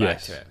gave it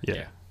back to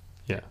it,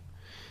 yeah.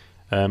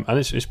 And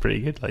it's pretty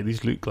good. Like,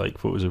 these look like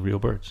photos of real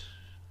birds.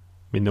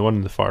 I mean, the one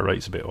on the far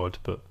right's a bit odd,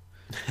 but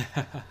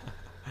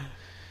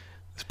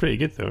it's pretty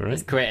good though, right?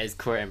 It's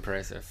quite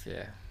impressive,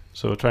 yeah.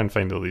 So I'll try and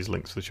find all these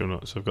links for the show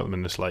notes. So I've got them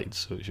in the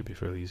slides, so it should be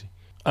fairly easy.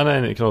 And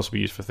then it can also be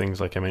used for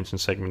things like I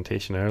mentioned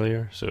segmentation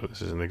earlier. So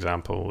this is an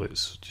example.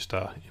 It's just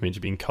a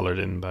image being coloured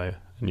in by a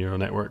neural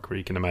network where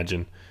you can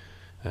imagine.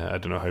 I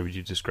don't know, how would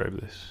you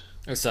describe this?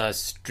 It's a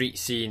street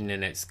scene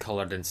and it's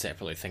coloured in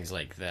separately. Things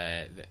like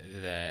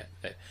the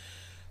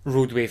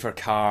roadway for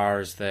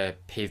cars, the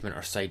pavement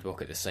or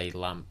sidewalk at the side,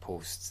 lamp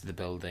posts, the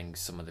buildings,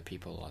 some of the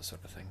people, that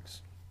sort of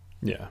things.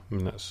 Yeah, I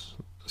mean it's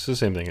the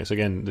same thing. It's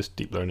again, this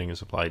deep learning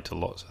is applied to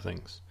lots of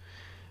things.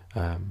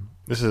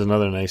 This is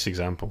another nice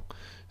example.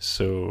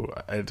 So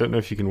I don't know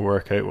if you can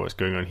work out what's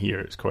going on here.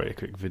 It's quite a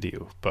quick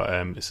video, but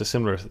it's a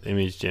similar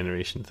image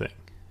generation thing.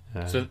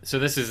 So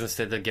this is,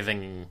 instead of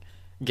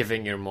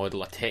giving your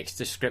model a text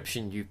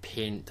description, you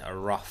paint a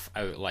rough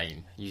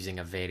outline using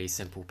a very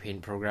simple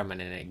paint program,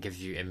 and then it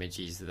gives you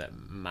images that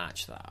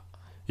match that.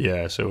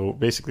 Yeah, so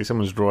basically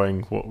someone's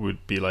drawing what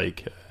would be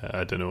like,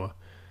 I don't know,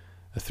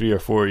 a 3 or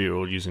 4 year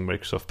old using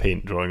Microsoft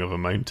Paint drawing of a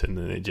mountain,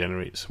 and it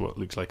generates what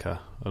looks like an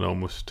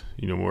almost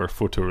more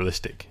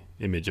photorealistic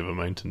image of a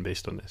mountain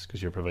based on this,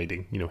 because you're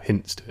providing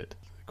hints to it.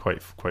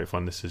 Quite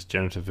fun. This is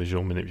generative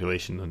visual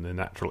manipulation on the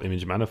natural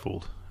image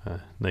manifold.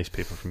 Nice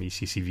paper from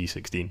ECCV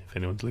 16 if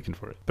anyone's looking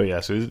for it. But yeah,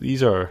 so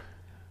these are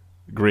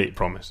great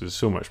promise. There's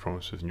so much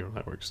promise with neural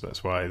networks.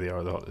 That's why they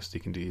are the hottest. They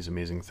can do these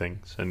amazing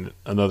things. And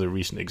another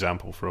recent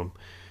example from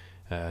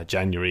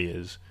January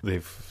is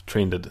they've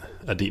trained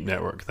a deep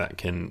network that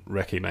can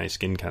recognize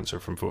skin cancer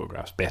from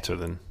photographs better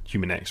than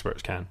human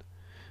experts can.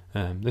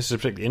 This is a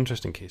particularly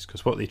interesting case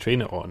because what they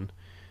train it on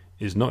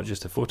is not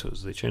just the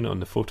photos. They train it on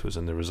the photos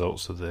and the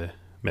results of the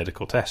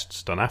medical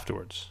tests done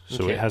afterwards.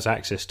 So it has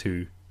access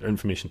to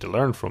information to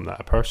learn from that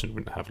a person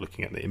wouldn't have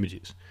looking at the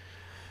images.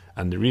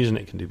 And the reason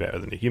it can do better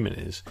than a human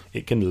is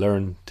it can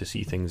learn to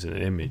see things in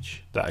an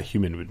image that a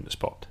human wouldn't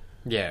spot.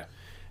 Yeah.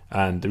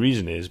 And the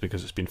reason is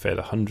because it's been fed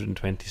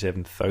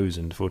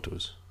 127,000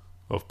 photos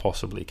of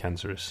possibly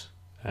cancerous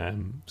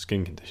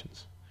skin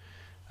conditions.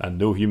 And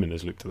no human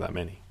has looked at that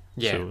many.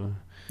 Yeah. So,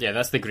 yeah,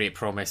 that's the great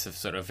promise of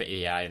sort of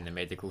AI in the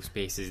medical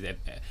space, is that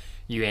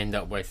you end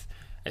up with,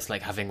 it's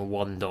like having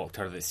one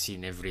doctor that's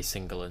seen every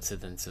single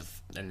incidence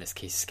of, in this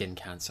case, skin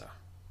cancer.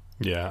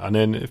 Yeah, and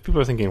then if people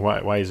are thinking,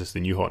 why is this the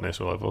new hotness?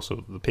 Well, I've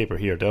also, the paper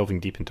here, Delving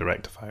Deep into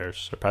Rectifiers,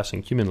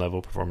 Surpassing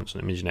Human-Level Performance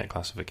in ImageNet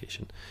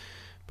Classification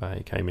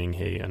by Kai-Ming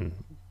He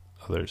and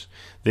others.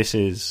 This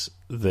is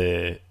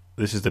the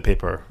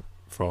paper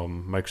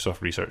from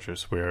Microsoft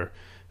researchers where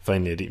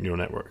finally a deep neural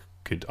network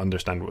could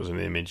understand what was in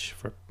the image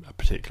for a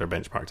particular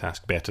benchmark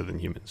task better than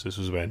humans. This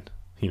was when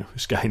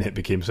Skynet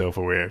became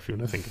self-aware, if you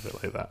want to think of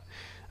it like that,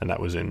 and that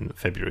was in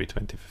February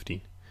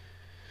 2015.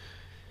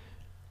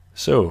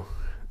 So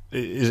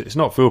it's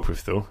not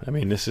foolproof, though. I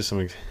mean, this is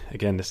something,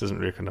 again, this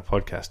doesn't work on a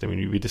podcast. I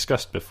mean, we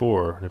discussed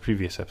before in a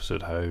previous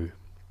episode how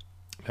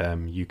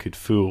you could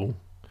fool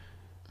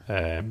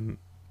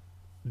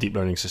deep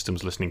learning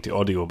systems listening to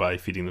audio by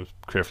feeding them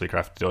carefully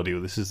crafted audio.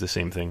 This is the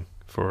same thing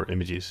for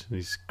images,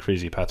 these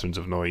crazy patterns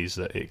of noise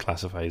that it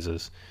classifies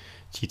as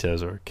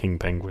cheetahs or king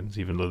penguins,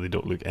 even though they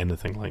don't look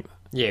anything like that.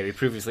 Yeah, we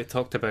previously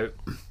talked about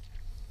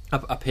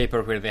a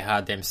paper where they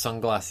had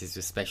sunglasses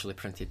with specially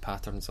printed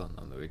patterns on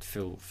them that would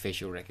fool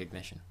facial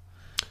recognition.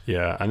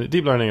 Yeah, and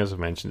deep learning, as I've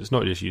mentioned, it's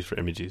not just used for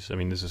images. I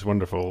mean, there's this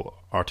wonderful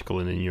article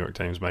in the New York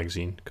Times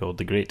Magazine called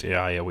The Great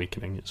AI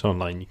Awakening. It's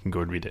online, you can go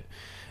and read it.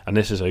 And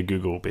this is how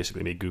Google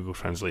basically made Google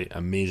Translate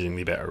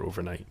amazingly better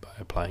overnight by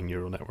applying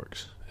neural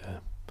networks.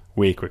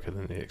 Way quicker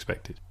than they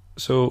expected.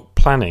 So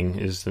planning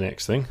is the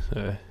next thing.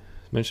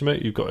 Mention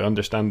about, you've got to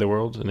understand the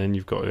world and then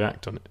you've got to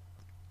act on it.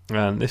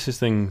 And this is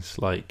things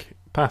like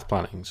path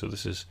planning. So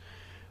this is,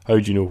 how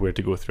do you know where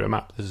to go through a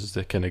map? This is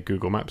the kind of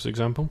Google Maps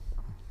example.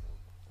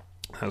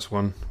 That's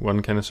one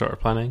kind of sort of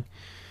planning.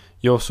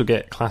 You also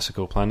get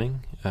classical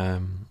planning,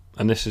 and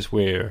this is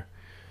where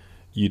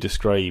you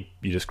describe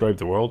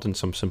the world in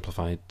some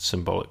simplified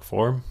symbolic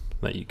form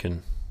that you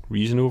can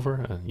reason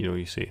over. And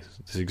you say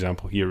this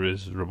example here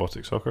is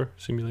robotic soccer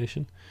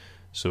simulation.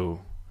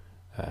 So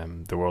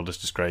the world is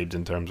described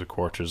in terms of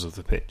quarters of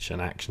the pitch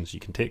and actions you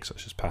can take,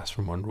 such as pass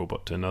from one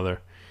robot to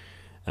another,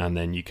 and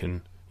then you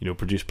can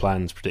produce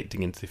plans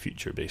predicting into the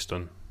future based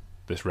on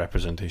this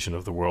representation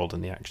of the world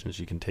and the actions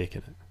you can take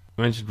in it.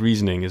 I mentioned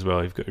reasoning as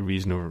well. You've got to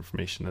reason over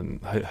information. And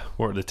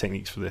what are the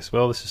techniques for this?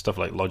 Well, this is stuff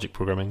like logic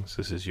programming.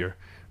 So this is your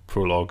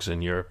Prologs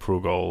and your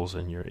Progols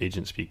and your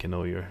agent speak and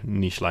all your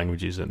niche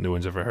languages that no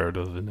one's ever heard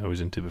of and I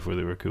was into before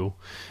they were cool.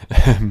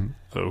 In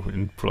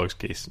Prolog's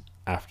case,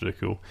 after they're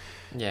cool.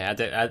 Yeah,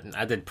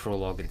 I did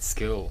Prolog in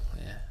school.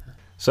 Yeah.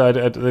 So I've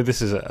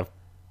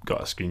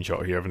got a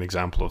screenshot here of an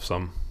example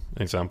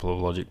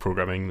of logic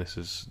programming. This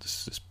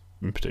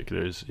in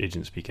particular is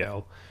Agent Speak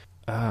L.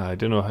 I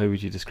don't know, how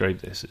would you describe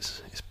this?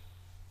 It's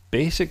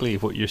basically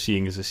what you're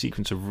seeing is a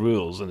sequence of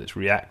rules and it's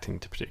reacting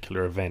to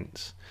particular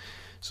events.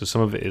 So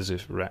some of it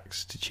it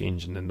reacts to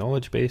change in the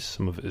knowledge base,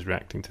 some of it is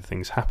reacting to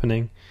things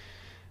happening,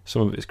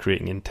 some of it is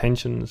creating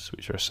intentions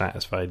which are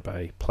satisfied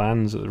by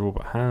plans that the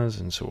robot has,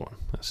 and so on.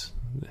 It's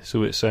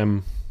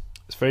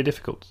very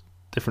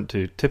different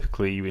to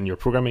typically when you're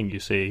programming you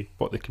say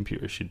what the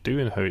computer should do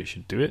and how it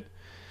should do it.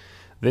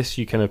 This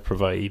you kind of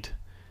provide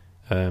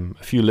a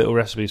few little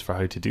recipes for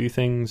how to do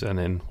things and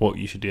then what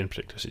you should do in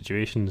particular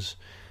situations,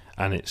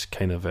 and it's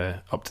kind of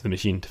up to the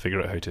machine to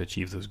figure out how to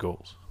achieve those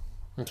goals.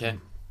 Okay.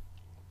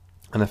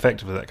 And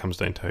effectively that comes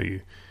down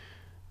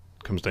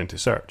to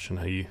search and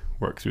how you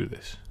work through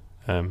this.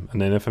 And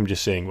then if I'm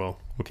just saying, well,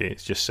 okay,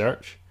 it's just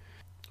search,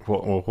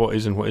 what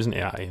is and what isn't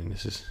AI? And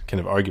this is kind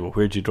of arguable.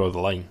 Where do you draw the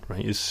line,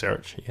 right? Is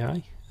search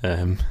AI?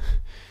 And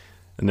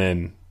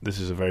then this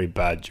is a very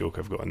bad joke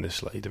I've got on this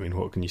slide. I mean,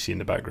 what can you see in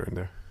the background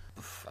there?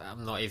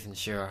 I'm not even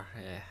sure.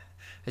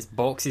 It's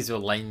boxes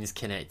with lines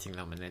connecting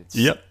them, and then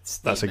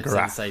that's a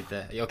graph. It's a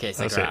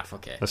graph.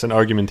 Okay, that's an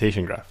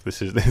argumentation graph.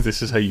 This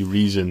is how you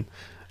reason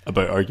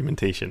about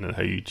argumentation and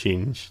how you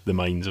change the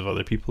minds of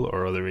other people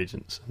or other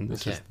agents. And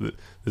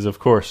there's of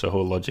course a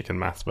whole logic and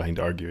maths behind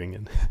arguing,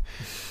 and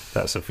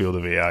that's a field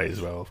of AI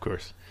as well, of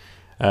course.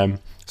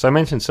 So I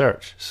mentioned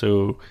search.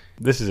 So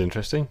this is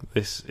interesting.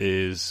 This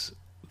is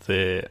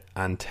the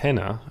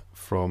antenna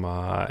from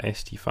a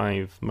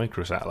ST5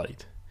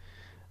 microsatellite,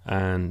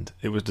 and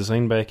it was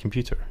designed by a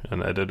computer.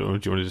 And I don't know,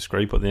 do you want to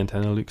describe what the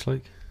antenna looks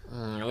like?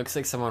 It looks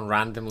like someone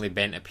randomly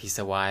bent a piece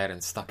of wire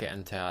and stuck it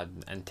into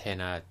an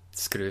antenna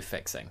screw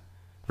fixing.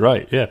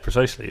 Right, yeah,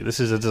 precisely.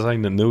 This is a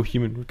design that no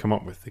human would come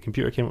up with. The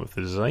computer came up with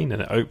the design,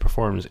 and it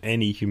outperforms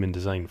any human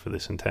design for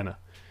this antenna.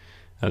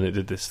 And it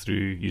did this through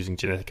using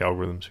genetic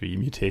algorithms where you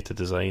mutate a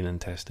design and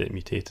test it,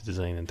 mutate a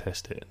design and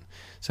test it.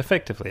 It's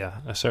effectively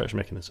a search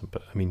mechanism,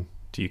 but I mean,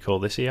 do you call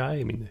this AI?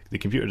 I mean, the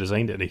computer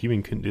designed it and a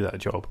human couldn't do that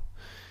job.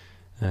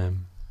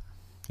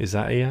 Is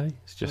that AI?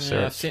 It's just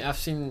search. I've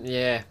seen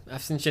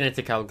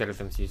genetic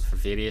algorithms used for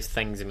various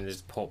things. I mean,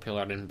 there's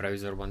popular in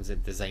browser ones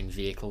that design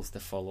vehicles to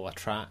follow a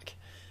track,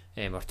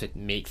 or to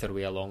make their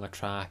way along a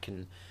track.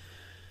 And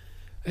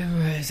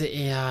is it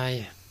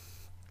AI?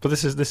 But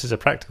this is a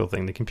practical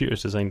thing. The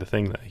computer's designed a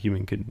thing that a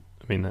human couldn't.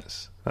 I mean,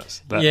 that's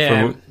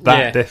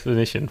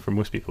definition for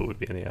most people would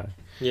be an AI.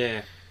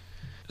 Yeah.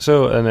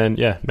 So and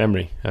then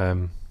memory.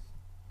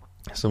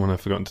 Someone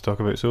I've forgotten to talk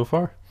about so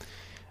far.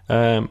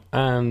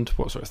 And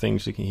what sort of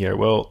things you can hear?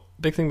 Well,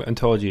 big thing about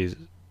ontology is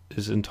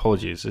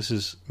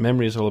ontologies.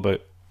 Memory is all about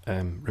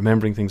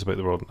remembering things about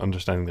the world and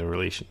understanding their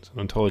relations.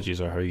 And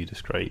ontologies are how you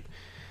describe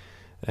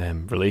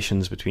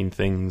relations between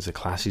things, the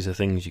classes of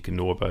things you can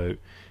know about,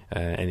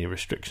 any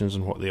restrictions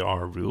on what they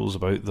are, rules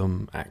about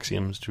them,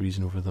 axioms to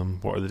reason over them,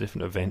 what are the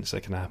different events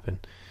that can happen.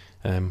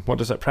 What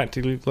does that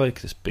practically look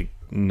like? This big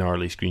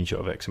gnarly screenshot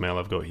of XML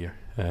I've got here.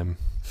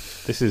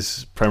 This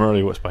is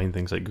primarily what's behind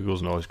things like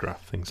Google's knowledge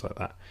graph, things like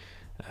that.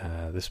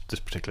 This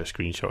particular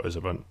screenshot is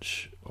a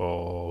bunch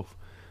of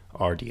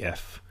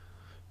RDF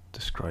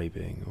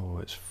describing,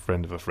 it's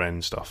friend of a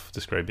friend stuff,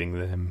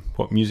 describing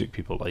what music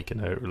people like and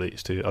how it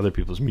relates to other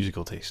people's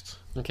musical tastes.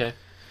 Okay.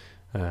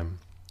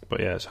 But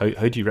yeah, it's how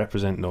do you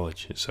represent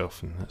knowledge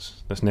itself, and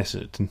that's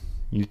necessary.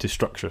 You need to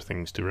structure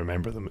things to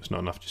remember them. It's not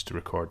enough just to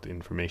record the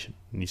information.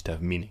 It needs to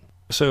have meaning.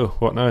 So,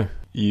 what now?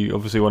 You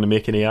obviously want to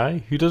make an AI.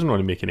 Who doesn't want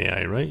to make an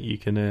AI, right? You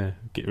can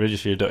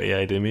register your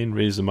 .ai domain,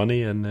 raise the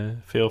money,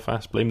 and fail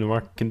fast, blame the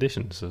market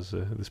conditions, as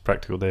this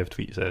practical dev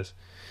tweet says.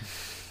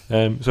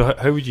 So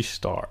how would you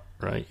start,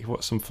 right?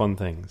 What's some fun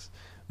things?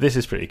 This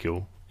is pretty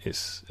cool.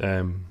 It's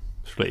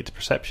related to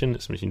perception.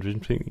 It's machine vision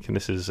technique, and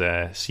this is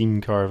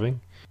seam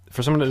carving.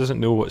 For someone that doesn't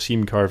know what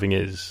seam carving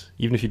is,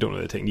 even if you don't know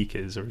what the technique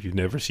is, or if you've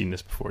never seen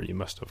this before, you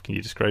must have. Can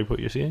you describe what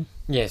you're seeing?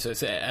 Yeah, so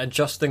it's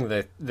adjusting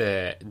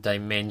the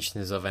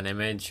dimensions of an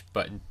image,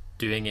 but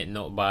doing it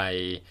not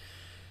by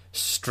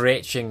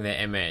stretching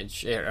the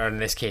image, or in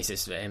this case,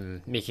 it's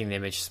making the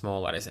image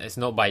smaller. It's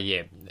not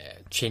by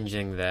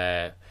changing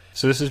the.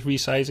 So this is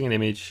resizing an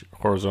image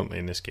horizontally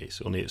in this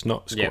case, only it's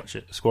not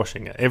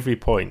squashing it. Every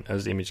point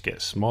as the image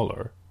gets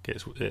smaller,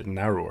 gets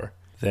narrower,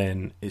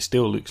 then it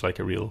still looks like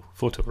a real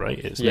photo, right?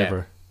 It's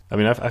never. I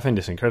mean, I find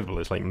this incredible.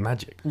 It's like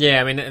magic. Yeah,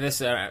 I mean, this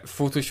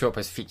Photoshop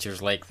has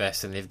features like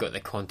this, and they've got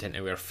the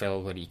content-aware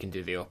fill where you can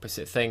do the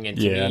opposite thing. And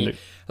to me,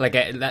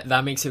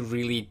 that makes it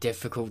really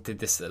difficult to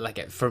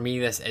for me,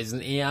 this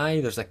isn't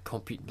AI. There's a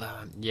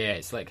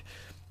it's like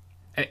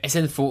it's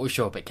in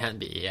Photoshop. It can't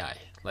be AI.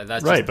 Like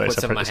that's right, but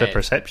it's a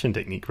perception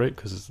technique, right?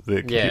 Because the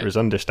computer is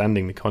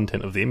understanding the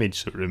content of the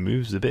image, so it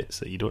removes the bits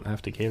that you don't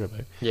have to care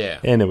about. Yeah.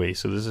 Anyway,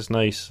 so there's a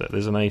nice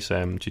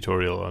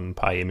tutorial on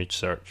PyImage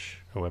Search,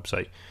 a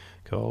website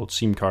called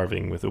Seam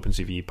Carving with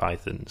OpenCV,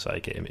 Python,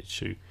 scikit-image.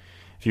 So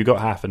if you've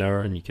got half an hour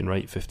and you can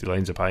write 50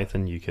 lines of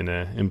Python, you can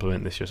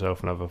implement this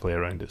yourself and have a play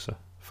around. It's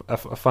a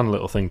fun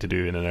little thing to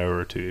do in an hour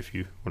or two if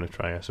you want to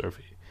try a sort of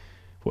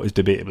what is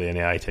debatably an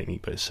AI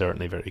technique, but it's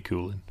certainly very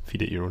cool, and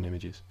feed it your own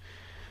images.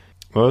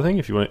 Well, I think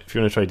if you want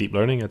to try deep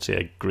learning, I'd say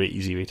a great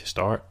easy way to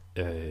start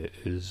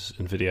is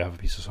NVIDIA have a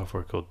piece of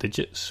software called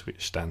Digits,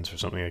 which stands for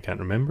something I can't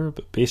remember,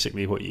 but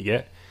basically what you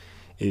get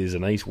is a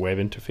nice web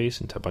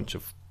interface into a bunch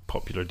of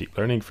popular deep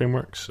learning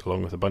frameworks,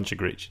 along with a bunch of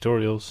great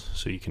tutorials,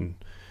 so you can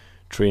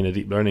train a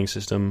deep learning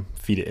system,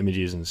 feed it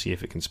images, and see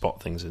if it can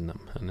spot things in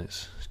them. And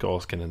it's got all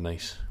this kind of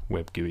nice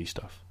web GUI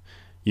stuff.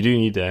 You do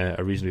need a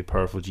reasonably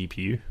powerful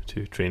GPU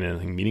to train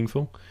anything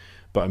meaningful,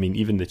 but I mean,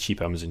 even the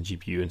cheap Amazon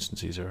GPU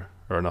instances are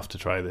enough to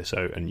try this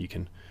out, and you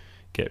can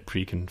get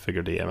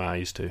pre-configured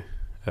AMIs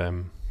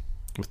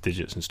with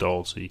Digits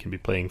installed, so you can be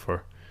playing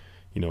for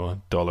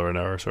 $1 an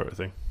hour sort of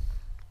thing.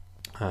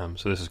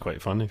 So this is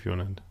quite fun if you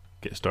want to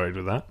get started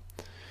with that.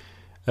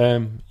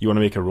 You want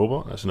to make a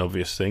robot, that's an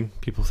obvious thing.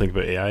 People think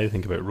about AI,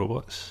 think about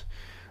robots.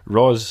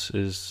 ROS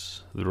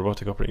is the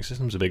Robotic Operating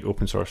System, is a big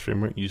open source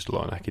framework used a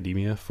lot in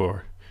academia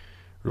for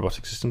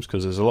robotic systems,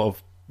 because there's a lot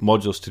of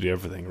modules to do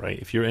everything, right?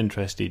 If you're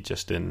interested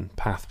just in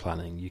path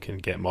planning, you can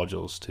get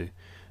modules to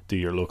do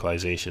your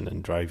localization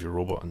and drive your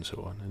robot and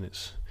so on. And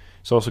it's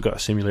also got a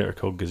simulator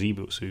called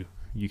Gazebo, so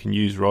you can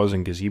use ROS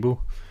and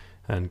Gazebo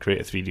and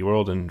create a 3D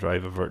world and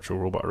drive a virtual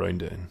robot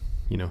around it, and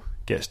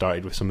get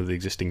started with some of the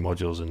existing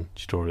modules and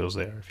tutorials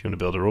there. If you want to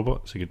build a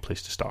robot, it's a good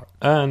place to start.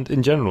 And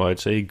in general, I'd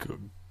say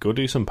go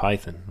do some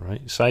Python,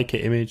 right?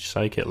 Scikit-image,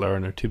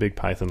 scikit-learn are two big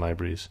Python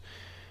libraries.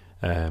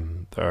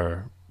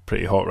 They're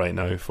pretty hot right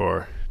now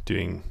for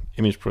doing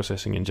image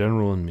processing in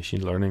general and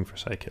machine learning for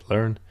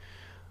scikit-learn.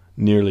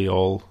 Nearly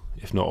all,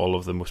 if not all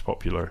of the most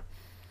popular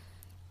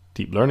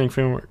deep learning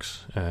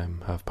frameworks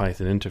have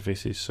Python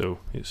interfaces, so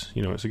it's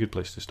a good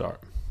place to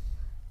start.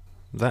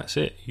 That's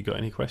it. You got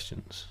any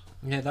questions?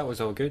 Yeah, that was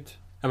all good.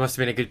 It must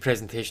have been a good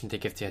presentation to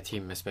give to a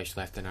team,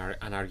 especially after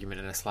an argument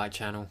in a Slack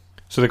channel.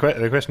 So the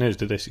question is,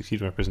 did I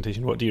succeed in my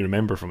presentation? What do you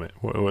remember from it?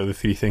 What are the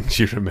 3 things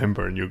you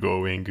remember, and you'll go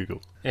away and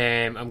Google?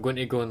 I'm going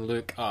to go and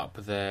look up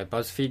the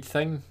BuzzFeed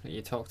thing that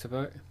you talked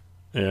about.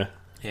 Yeah.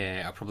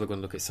 Yeah, I'll probably go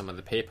and look at some of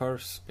the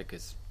papers,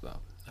 because,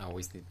 I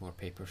always need more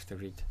papers to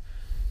read.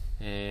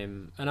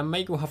 And I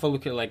might go have a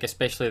look at,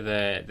 especially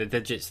the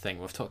Digits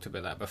thing. We've talked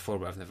about that before,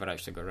 but I've never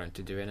actually got around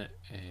to doing it.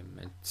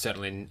 And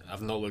certainly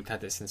I've not looked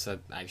at it since I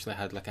actually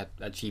had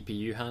a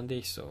GPU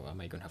handy, so I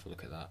might go and have a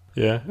look at that.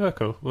 Yeah,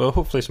 cool. Well,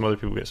 hopefully some other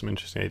people get some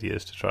interesting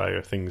ideas to try,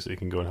 or things that you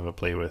can go and have a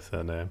play with.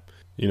 And, I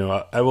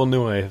will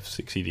know I have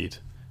succeeded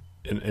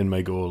in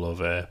my goal of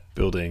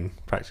building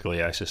practical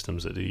AI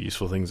systems that do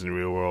useful things in the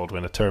real world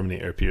when a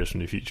Terminator appears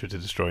from the future to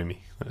destroy me.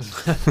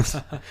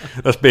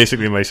 That's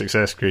basically my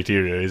success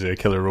criteria, is a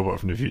killer robot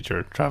from the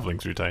future travelling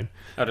through time.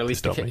 Or at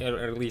least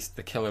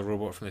the killer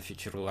robot from the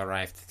future will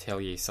arrive to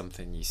tell you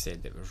something you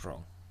said that was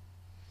wrong.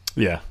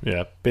 Yeah.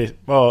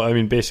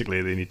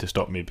 Basically they need to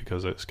stop me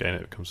because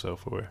Skynet becomes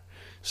self-aware.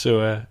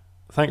 So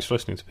thanks for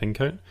listening to Pin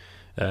Count.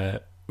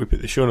 We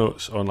put the show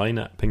notes online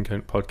at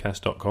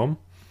pincountpodcast.com.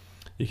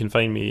 You can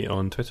find me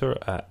on Twitter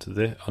at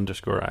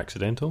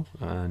 @the_accidental,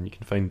 and you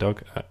can find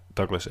Doug at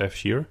Douglas F.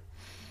 Shearer.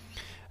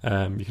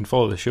 You can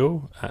follow the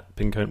show at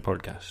Pin Count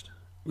Podcast.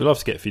 We love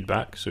to get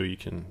feedback, so you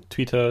can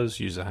tweet us,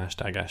 use the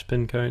hashtag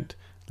 #PinCount,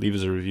 leave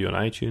us a review on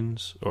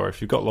iTunes, or if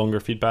you've got longer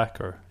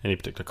feedback or any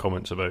particular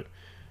comments about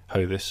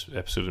how this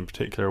episode in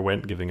particular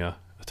went, giving a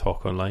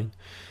talk online,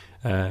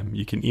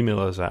 you can email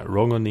us at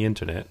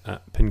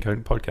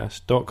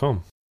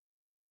wrongontheinternet@pincountpodcast.com.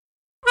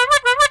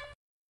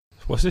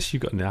 What's this you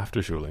got in the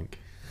after show link?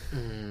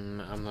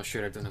 I'm not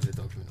sure. I don't have the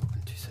document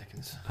open. 2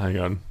 seconds. Hang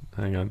on.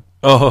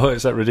 Oh,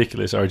 it's that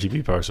ridiculous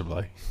RGB power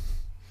supply.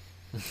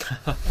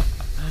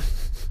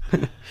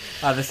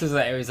 This is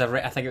I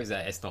think it was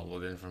it's not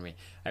loading for me.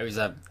 It was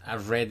a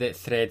Reddit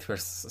thread where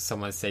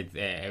someone said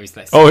it was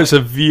like. Oh, it's a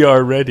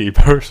VR ready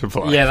power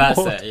supply. Yeah, that's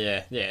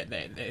it. Yeah.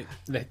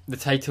 The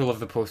title of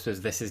the post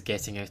was "This is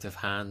getting out of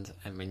hand,"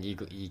 and when you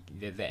go,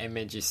 the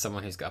image is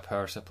someone who's got a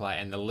power supply,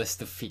 and the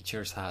list of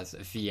features has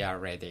VR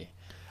ready.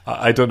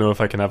 I don't know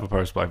if I can have a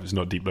power supply if it's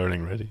not deep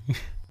learning ready.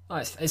 Oh,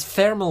 it's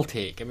Thermal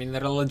Take. I mean,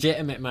 they're a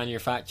legitimate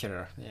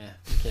manufacturer. Yeah.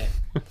 Okay.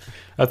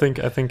 I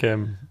think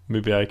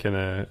maybe I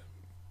can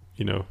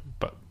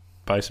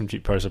buy some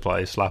cheap power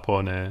supplies, slap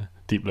on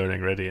Deep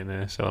Learning Ready,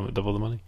 and sell them at double the money.